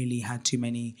really had too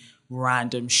many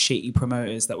random shitty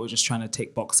promoters that were just trying to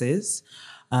tick boxes.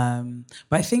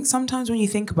 But I think sometimes when you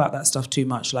think about that stuff too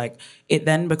much, like, it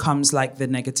then becomes like the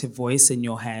negative voice in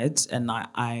your head, and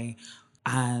I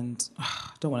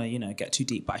don't want to, you know, get too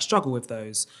deep, but I struggle with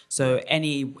those. So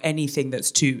anything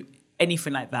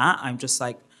like that, I'm just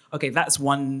like, okay, that's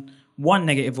one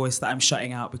negative voice that I'm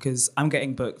shutting out, because I'm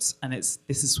getting booked and this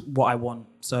is what I want,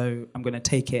 so I'm going to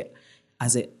take it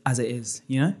as it is,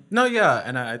 you know? No, yeah,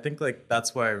 and I think like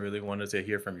that's why I really wanted to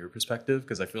hear from your perspective,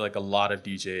 because I feel like a lot of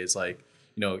DJs, like,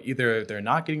 you know, either they're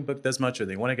not getting booked as much, or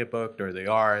they want to get booked, or they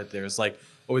are. There's like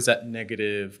always that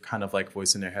negative kind of like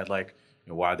voice in their head, like,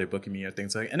 you know, why are they booking me, or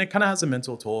things like. And it kind of has a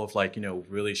mental toll of like, you know,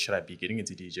 really, should I be getting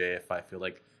into DJ if I feel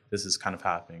like this is kind of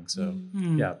happening? So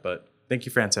yeah, but thank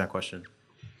you for answering that question.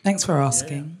 Thanks for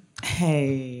asking. Yeah.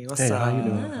 Hey, what's up? How you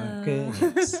doing?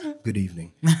 Good. Good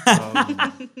evening.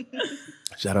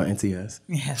 Shout out NTS.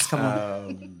 Yes, come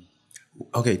on.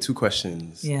 Okay, 2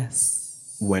 questions. Yes.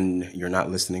 When you're not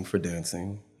listening for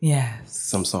dancing, yes,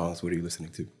 some songs, what are you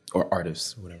listening to? Or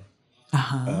artists, or whatever.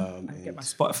 I get my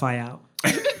Spotify out.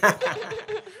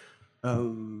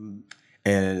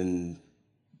 And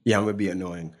yeah, I'm going to be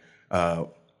annoying.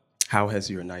 How has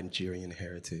your Nigerian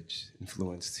heritage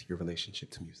influenced your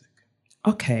relationship to music?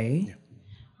 Okay. Yeah.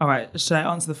 All right, should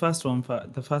I answer the first one?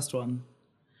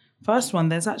 First one,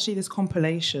 there's actually this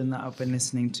compilation that I've been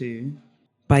listening to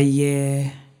by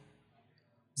year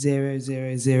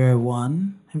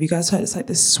 0001. Have you guys heard? It's like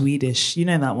this Swedish, you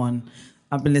know that one?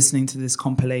 I've been listening to this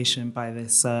compilation by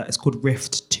this, it's called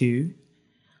Rift 2.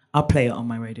 I'll play it on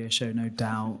my radio show, no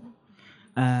doubt.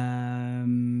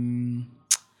 And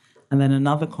then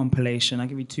another compilation, I'll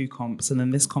give you 2 comps, and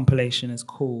then this compilation is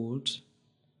called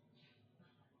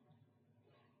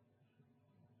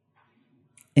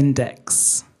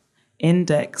Index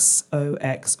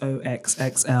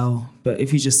OXOXXL, but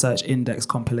if you just search Index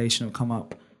compilation, it'll come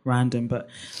up random. But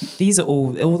these are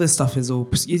all this stuff is all,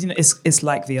 you know, it's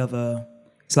like the other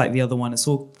one. It's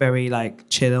all very like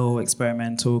chill,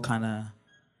 experimental, kind of,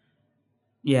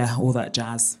 yeah, all that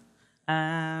jazz.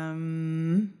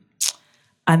 And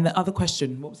the other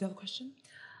question, what was the other question?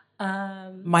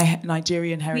 My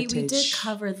Nigerian heritage. We did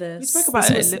cover this. We spoke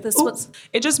about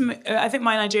I think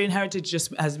my Nigerian heritage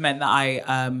just has meant that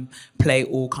I play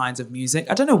all kinds of music.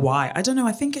 I don't know why. I don't know.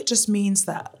 I think it just means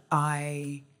that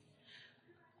I'm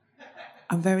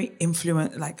very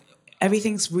influenced. Like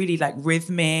everything's really like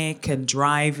rhythmic and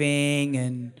driving,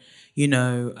 and I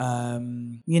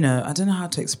don't know how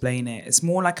to explain it. It's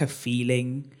more like a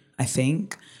feeling, I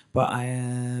think.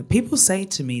 But people say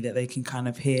to me that they can kind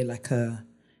of hear like a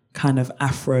kind of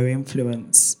Afro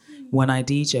influence when I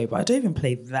DJ, but I don't even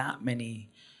play that many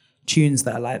tunes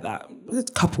that are like that. There's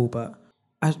a couple, but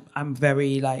I'm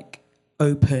very like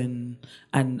open,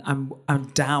 and I'm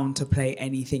down to play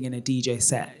anything in a DJ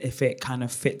set if it kind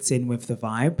of fits in with the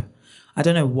vibe. I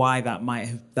don't know why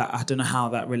I don't know how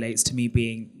that relates to me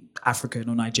being African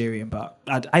or Nigerian, but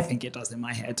I think it does in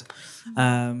my head.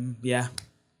 Yeah.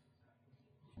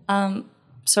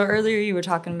 So earlier you were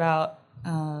talking about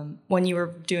when you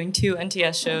were doing 2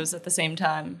 NTS shows at the same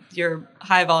time, your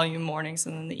high volume mornings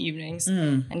and then the evenings,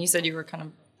 and you said you were kind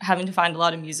of having to find a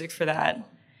lot of music for that,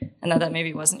 and that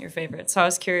maybe wasn't your favorite. So I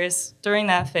was curious, during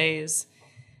that phase,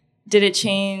 did it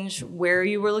change where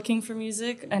you were looking for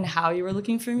music and how you were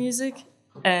looking for music?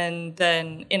 And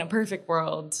then in a perfect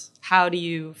world, how do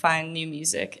you find new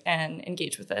music and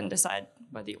engage with it and decide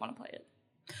whether you want to play it?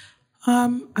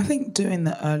 I think doing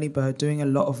the early bird, doing a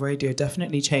lot of radio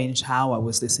definitely changed how I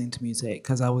was listening to music,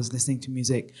 because I was listening to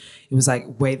music, it was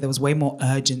like there was way more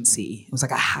urgency. It was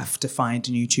like I have to find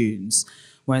new tunes.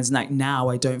 Whereas like now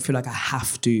I don't feel like I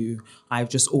have to. I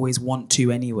just always want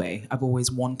to anyway. I've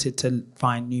always wanted to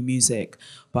find new music.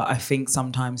 But I think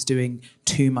sometimes doing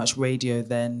too much radio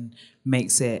then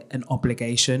makes it an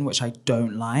obligation, which I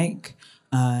don't like.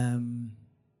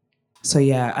 So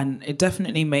yeah, and it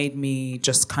definitely made me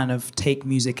just kind of take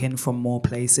music in from more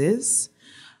places.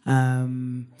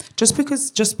 Just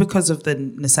because of the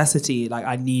necessity, like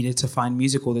I needed to find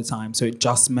music all the time. So it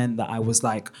just meant that I was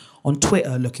like on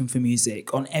Twitter looking for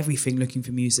music, on everything looking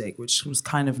for music, which was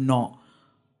kind of not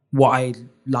what I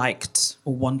liked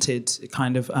or wanted. It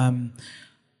kind of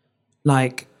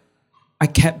like I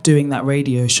kept doing that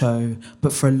radio show,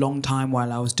 but for a long time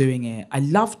while I was doing it, I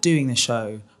loved doing the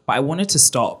show, but I wanted to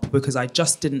stop because I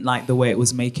just didn't like the way it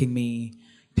was making me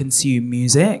consume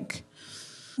music.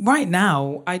 Right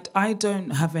now, I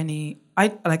don't have any. I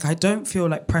don't feel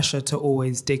like pressure to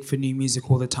always dig for new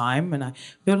music all the time, and I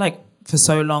feel like for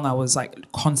so long I was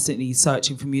like constantly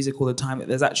searching for music all the time that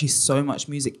there's actually so much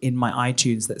music in my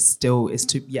iTunes that still is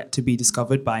yet to be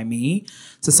discovered by me.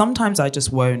 So sometimes I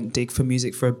just won't dig for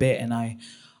music for a bit, and I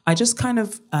just kind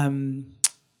of.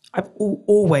 I've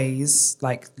always,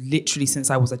 like literally since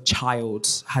I was a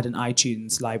child, had an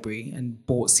iTunes library and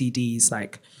bought CDs.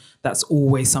 Like that's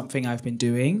always something I've been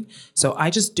doing. So I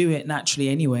just do it naturally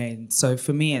anyway. And so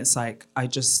for me, it's like I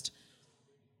just,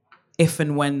 if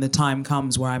and when the time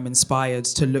comes where I'm inspired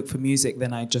to look for music,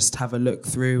 then I just have a look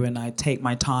through and I take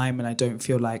my time and I don't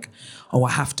feel like, oh,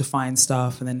 I have to find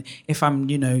stuff. And then if I'm,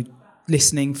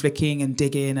 listening, flicking and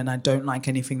digging and I don't like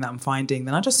anything that I'm finding,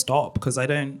 then I just stop because I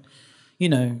don't,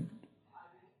 I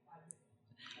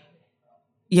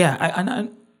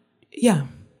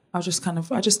just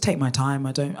take my time.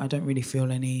 I don't really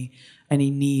feel any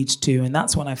need to, and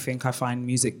that's when I think I find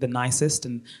music the nicest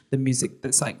and the music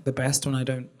that's like the best.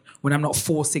 When I'm not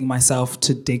forcing myself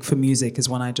to dig for music is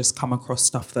when I just come across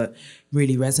stuff that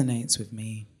really resonates with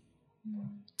me.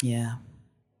 Yeah.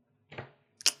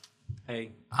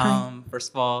 Hey,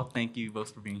 first of all, thank you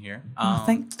both for being here.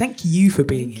 Thank you for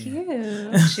being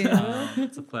here. Thank you.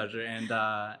 It's a pleasure. And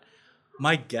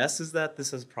my guess is that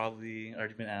this has probably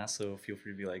already been asked, so feel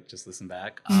free to be like, just listen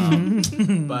back. But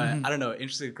I don't know,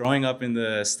 interesting. Growing up in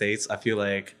the States, I feel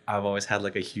like I've always had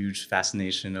like a huge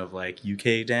fascination of like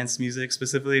UK dance music,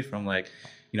 specifically from like,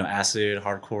 acid,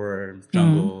 hardcore,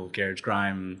 jungle, garage,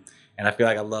 grime. And I feel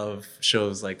like I love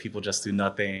shows like People Just Do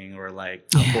Nothing or like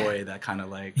A Boy that kind of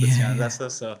like puts you on that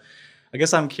stuff. So I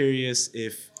guess I'm curious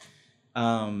if,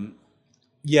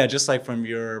 just like from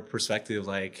your perspective,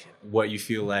 like what you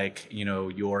feel like,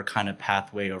 your kind of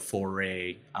pathway or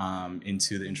foray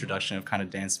into the introduction of kind of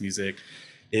dance music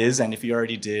is. And if you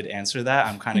already did answer that,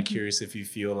 I'm kind of curious if you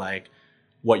feel like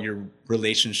what your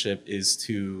relationship is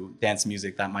to dance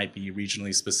music that might be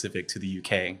regionally specific to the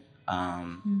UK.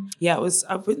 I was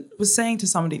saying to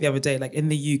somebody the other day, like in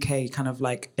the UK, kind of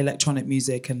like electronic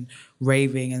music and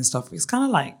raving and stuff, it's kind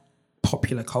of like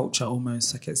popular culture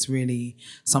almost. Like it's really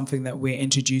something that we're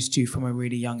introduced to from a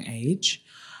really young age.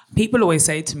 People always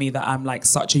say to me that I'm like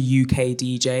such a UK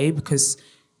DJ because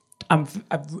I'm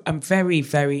very,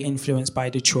 very influenced by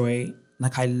Detroit.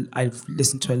 Like I've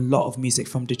listened to a lot of music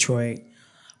from Detroit,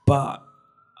 but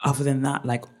other than that,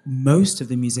 like most of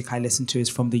the music I listen to is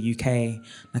from the UK.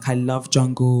 Like I love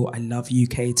jungle, I love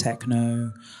UK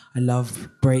techno, I love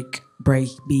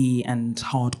breakbeat and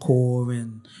hardcore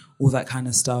and all that kind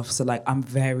of stuff. So like I'm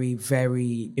very,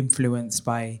 very influenced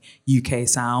by UK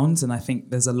sounds, and I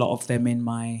think there's a lot of them in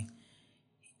my,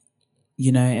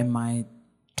 you know, in my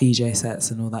DJ sets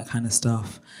and all that kind of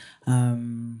stuff.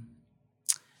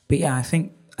 But yeah, I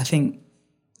think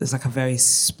there's like a very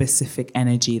specific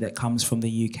energy that comes from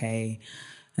the UK,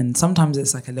 and sometimes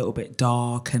it's like a little bit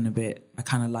dark and I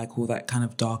kind of like all that kind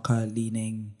of darker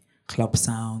leaning club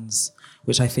sounds,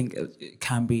 which I think it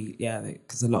can be, yeah,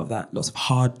 because a lot of that, lots of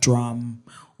hard drum,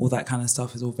 all that kind of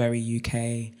stuff is all very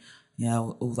UK, yeah,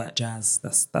 all that jazz.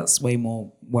 That's way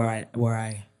more where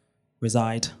I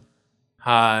reside.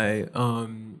 Hi,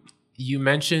 you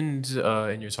mentioned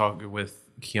in your talk with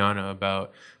Kiana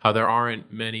about how there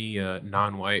aren't many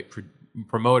non-white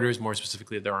promoters, more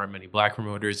specifically there aren't many black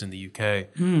promoters in the UK.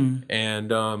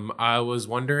 And I was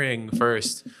wondering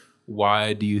first,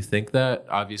 why do you think that?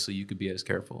 Obviously you could be as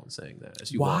careful in saying that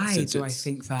as you want. Why do I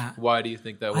think that? Why do you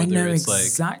think that? I know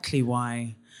exactly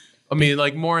why. I mean,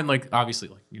 like more in like obviously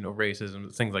like, you know,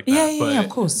 racism, things like that. Yeah, of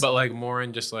course. But like more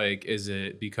in just like, is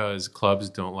it because clubs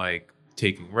don't like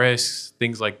taking risks,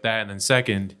 things like that? And then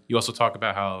second, you also talk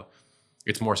about how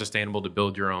it's more sustainable to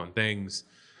build your own things.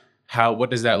 What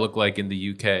does that look like in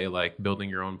the UK, like building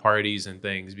your own parties and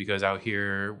things? Because out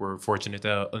here, we're fortunate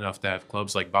enough to have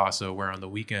clubs like Bossa, where on the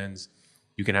weekends,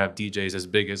 you can have DJs as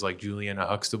big as like Juliana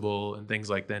Huxtable and things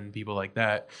like that, and people like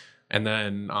that. And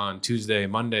then on Tuesday,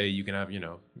 Monday, you can have, you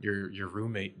know, your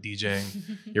roommate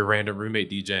DJing, your random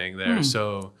roommate DJing there.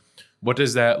 So what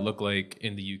does that look like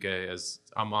in the UK? As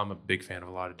I'm a big fan of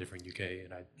a lot of different UK,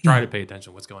 and I try to pay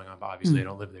attention to what's going on, but obviously I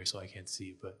don't live there, so I can't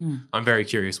see. But I'm very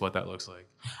curious what that looks like.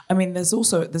 I mean, there's a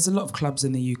lot of clubs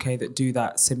in the UK that do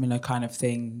that similar kind of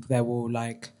thing. They will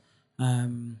like,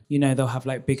 you know, they'll have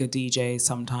like bigger DJs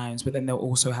sometimes, but then they'll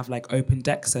also have like open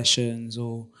deck sessions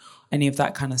or any of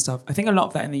that kind of stuff. I think a lot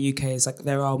of that in the UK is like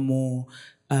there are more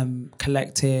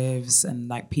collectives and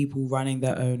like people running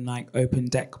their own like open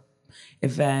deck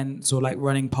events or like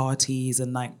running parties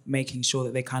and like making sure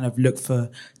that they kind of look for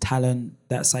talent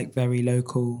that's like very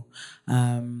local.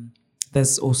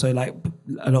 There's also like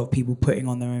a lot of people putting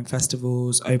on their own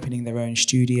festivals, opening their own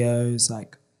studios,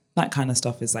 like that kind of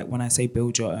stuff is like, when I say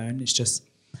build your own, it's just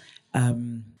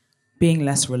being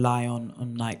less reliant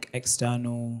on like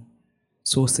external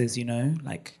sources, you know,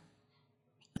 like,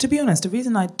 to be honest, the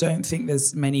reason I don't think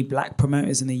there's many black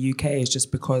promoters in the UK is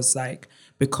just because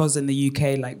in the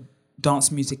UK, like,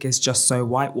 dance music is just so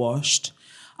whitewashed,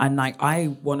 and like I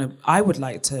would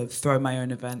like to throw my own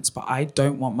events, but I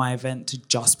don't want my event to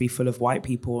just be full of white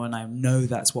people, and I know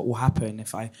that's what will happen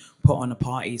if I put on a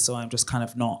party, so I'm just kind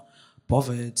of not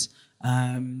bothered.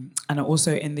 And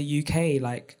also in the UK,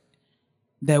 like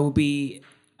there will be,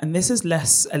 and this is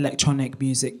less electronic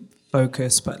music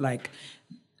focused, but like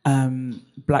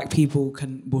black people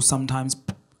will sometimes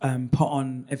put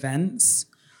on events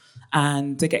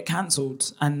and they get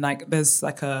cancelled, and like there's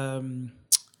like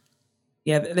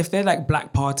if they're like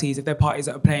black parties, if they're parties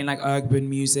that are playing like urban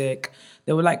music,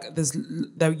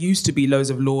 there used to be loads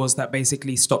of laws that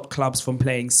basically stopped clubs from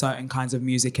playing certain kinds of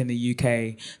music in the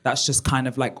UK. That's just kind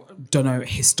of like, don't know,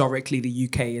 historically the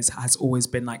UK has always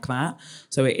been like that,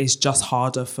 so it is just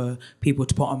harder for people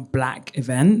to put on black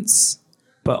events,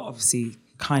 but obviously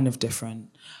kind of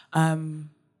different. But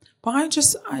I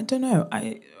don't know,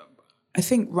 I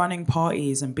think running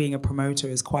parties and being a promoter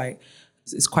is quite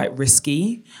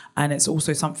risky, and it's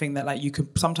also something that like you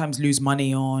could sometimes lose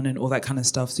money on and all that kind of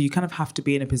stuff. So you kind of have to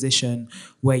be in a position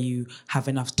where you have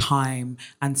enough time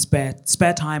and spare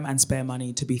time and spare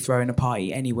money to be throwing a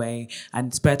party anyway,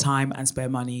 and spare time and spare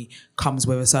money comes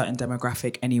with a certain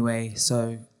demographic anyway.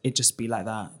 So it just be like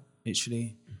that,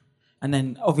 literally. And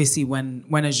then obviously when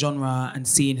a genre and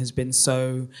scene has been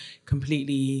so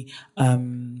completely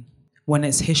when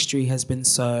its history has been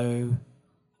so,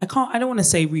 I don't want to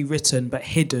say rewritten, but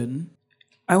hidden.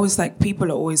 I always like, people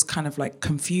are always kind of like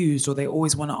confused, or they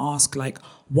always want to ask like,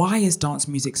 why is dance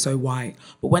music so white?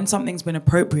 But when something's been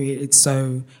appropriated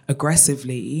so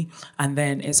aggressively, and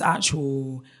then its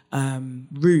actual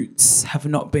roots have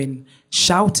not been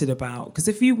shouted about, because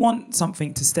if you want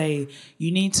something to stay,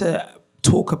 you need to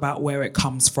talk about where it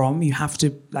comes from. You have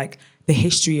to, like, the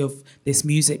history of this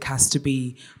music has to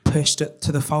be pushed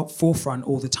to the forefront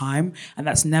all the time, and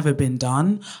that's never been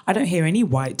done. I don't hear any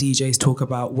white DJs talk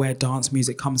about where dance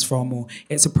music comes from or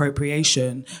its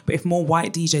appropriation. But if more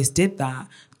white DJs did that,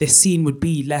 this scene would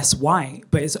be less white.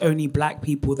 But it's only black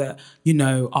people that, you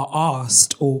know, are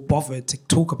asked or bothered to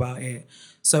talk about it.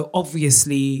 So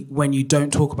obviously, when you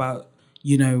don't talk about,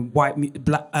 you know,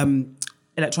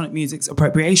 electronic music's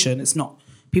appropriation, it's not.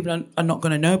 People are not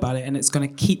going to know about it, and it's going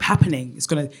to keep happening. It's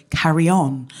going to carry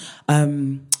on.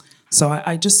 So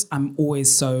I'm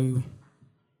always so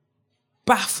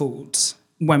baffled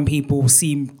when people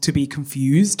seem to be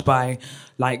confused by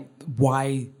like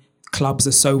why clubs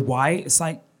are so white. It's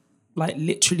like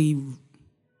literally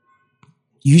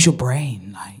use your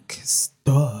brain, like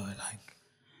duh, like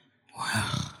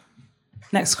wow.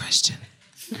 Next question.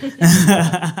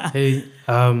 Hey,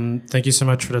 thank you so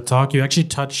much for the talk. You actually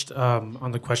touched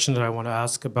on the question that I want to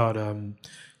ask about.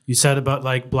 You said about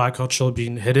like Black culture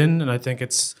being hidden, and I think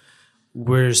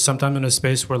we're sometimes in a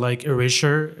space where like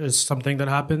erasure is something that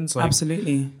happens. Like,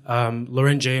 absolutely.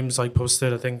 Lauren James like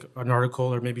posted, I think, an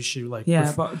article, or maybe she like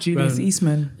about Julius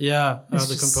Eastman. Yeah,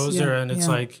 the composer, and it's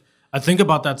like I think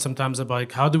about that sometimes. About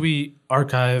like how do we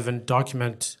archive and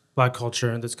document Black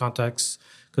culture in this context?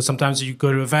 Because sometimes you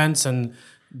go to events and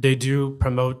they do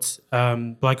promote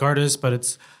Black artists, but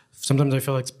it's sometimes I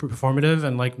feel like it's performative.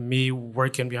 And like me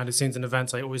working behind the scenes in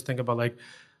events, I always think about like,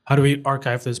 how do we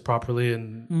archive this properly?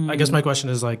 And I guess my question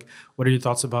is like, what are your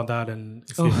thoughts about that? And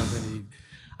if you have any,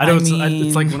 I know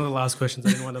it's like one of the last questions.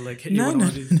 I didn't want to like hit you one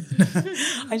of these.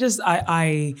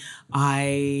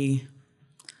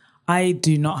 I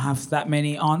do not have that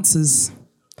many answers.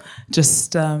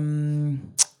 Just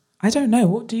I don't know.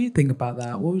 What do you think about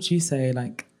that? What would you say?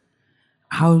 Like,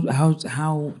 how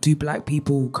do Black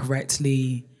people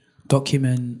correctly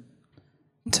document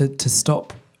to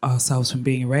stop ourselves from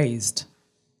being erased?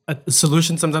 A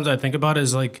solution sometimes I think about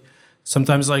is like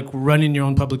sometimes like running your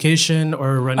own publication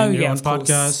or running your own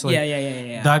podcast. Like,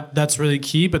 yeah. That's really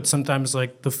key. But sometimes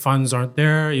like the funds aren't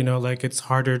there. You know, like it's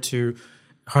harder to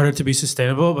be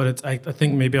sustainable. But it's I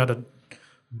think maybe at a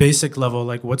basic level,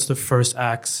 like what's the first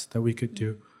acts that we could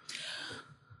do?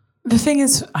 The thing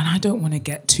is, and I don't want to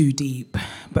get too deep,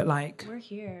 but like we're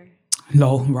here.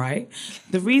 Lol, right?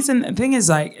 The thing is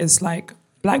like it's like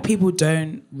Black people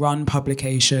don't run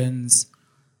publications,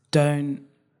 don't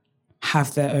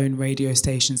have their own radio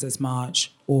stations as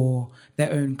much, or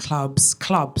their own clubs,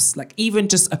 like even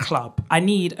just a club. I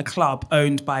need a club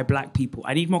owned by Black people.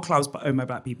 I need more clubs owned by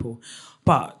Black people.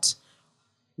 But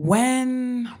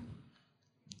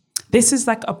this is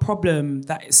like a problem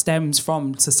that stems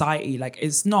from society. Like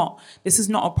this is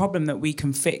not a problem that we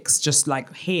can fix just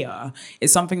like here.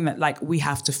 It's something that like we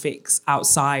have to fix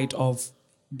outside of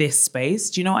this space.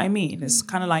 Do you know what I mean? It's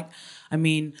kind of like,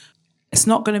 it's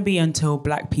not going to be until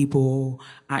Black people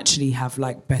actually have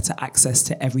like better access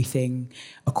to everything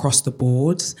across the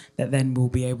board that then we'll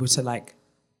be able to like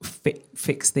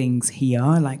fix things here.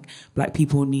 Like Black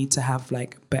people need to have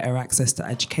like better access to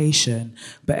education,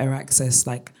 better access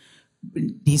like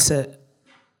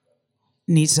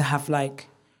needs to have like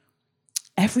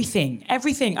everything. I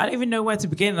don't even know where to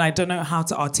begin, and I don't know how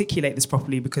to articulate this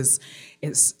properly because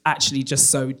it's actually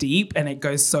just so deep, and it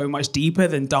goes so much deeper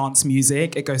than dance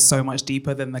music. It goes so much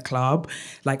deeper than the club.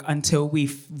 Like until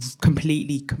we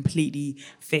completely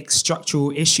fix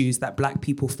structural issues that Black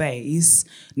people face,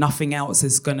 nothing else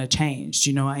is gonna change. Do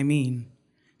you know what I mean?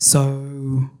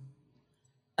 So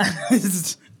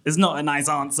it's not a nice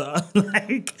answer.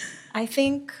 Like, I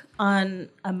think on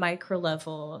a micro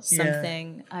level,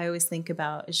 something I always think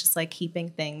about is just like keeping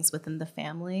things within the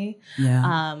family.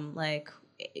 Yeah. Like,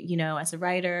 you know, as a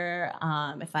writer,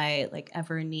 if I like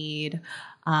ever need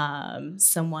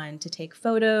someone to take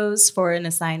photos for an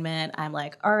assignment, I'm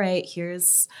like, all right,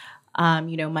 here's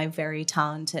my very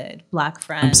talented Black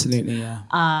friend. Absolutely, yeah.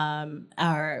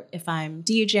 Or if I'm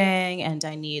DJing and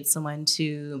I need someone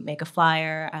to make a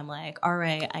flyer, I'm like, all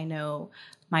right, I know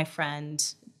my friend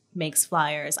makes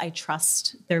flyers. I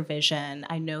trust their vision.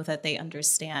 I know that they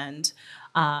understand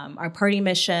our party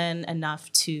mission enough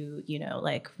to,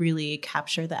 like really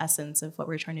capture the essence of what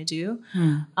we're trying to do.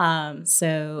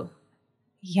 So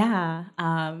yeah,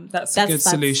 that's a good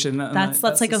solution. That's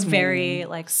like a very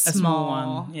like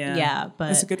small one. Yeah,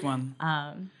 but it's a good one.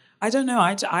 I don't know.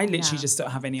 I literally just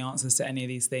don't have any answers to any of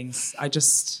these things. I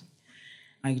just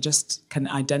can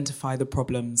identify the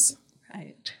problems.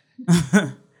 Right.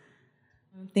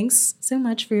 Thanks so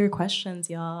much for your questions,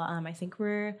 y'all. I think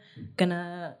we're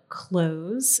gonna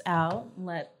close out.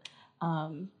 Let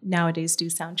nowadays do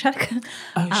sound check.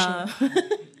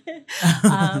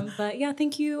 But yeah,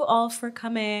 thank you all for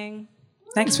coming.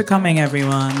 Thanks for coming,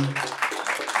 everyone.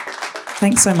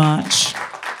 Thanks so much.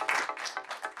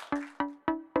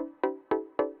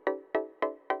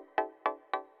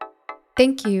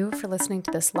 Thank you for listening to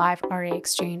this live RA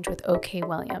Exchange with OK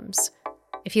Williams.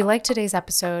 If you liked today's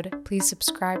episode, please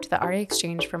subscribe to the RA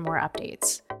Exchange for more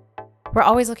updates. We're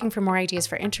always looking for more ideas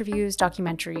for interviews,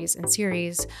 documentaries, and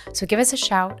series, so give us a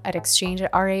shout at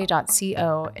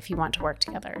exchange@ra.co if you want to work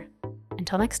together.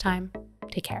 Until next time,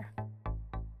 take care.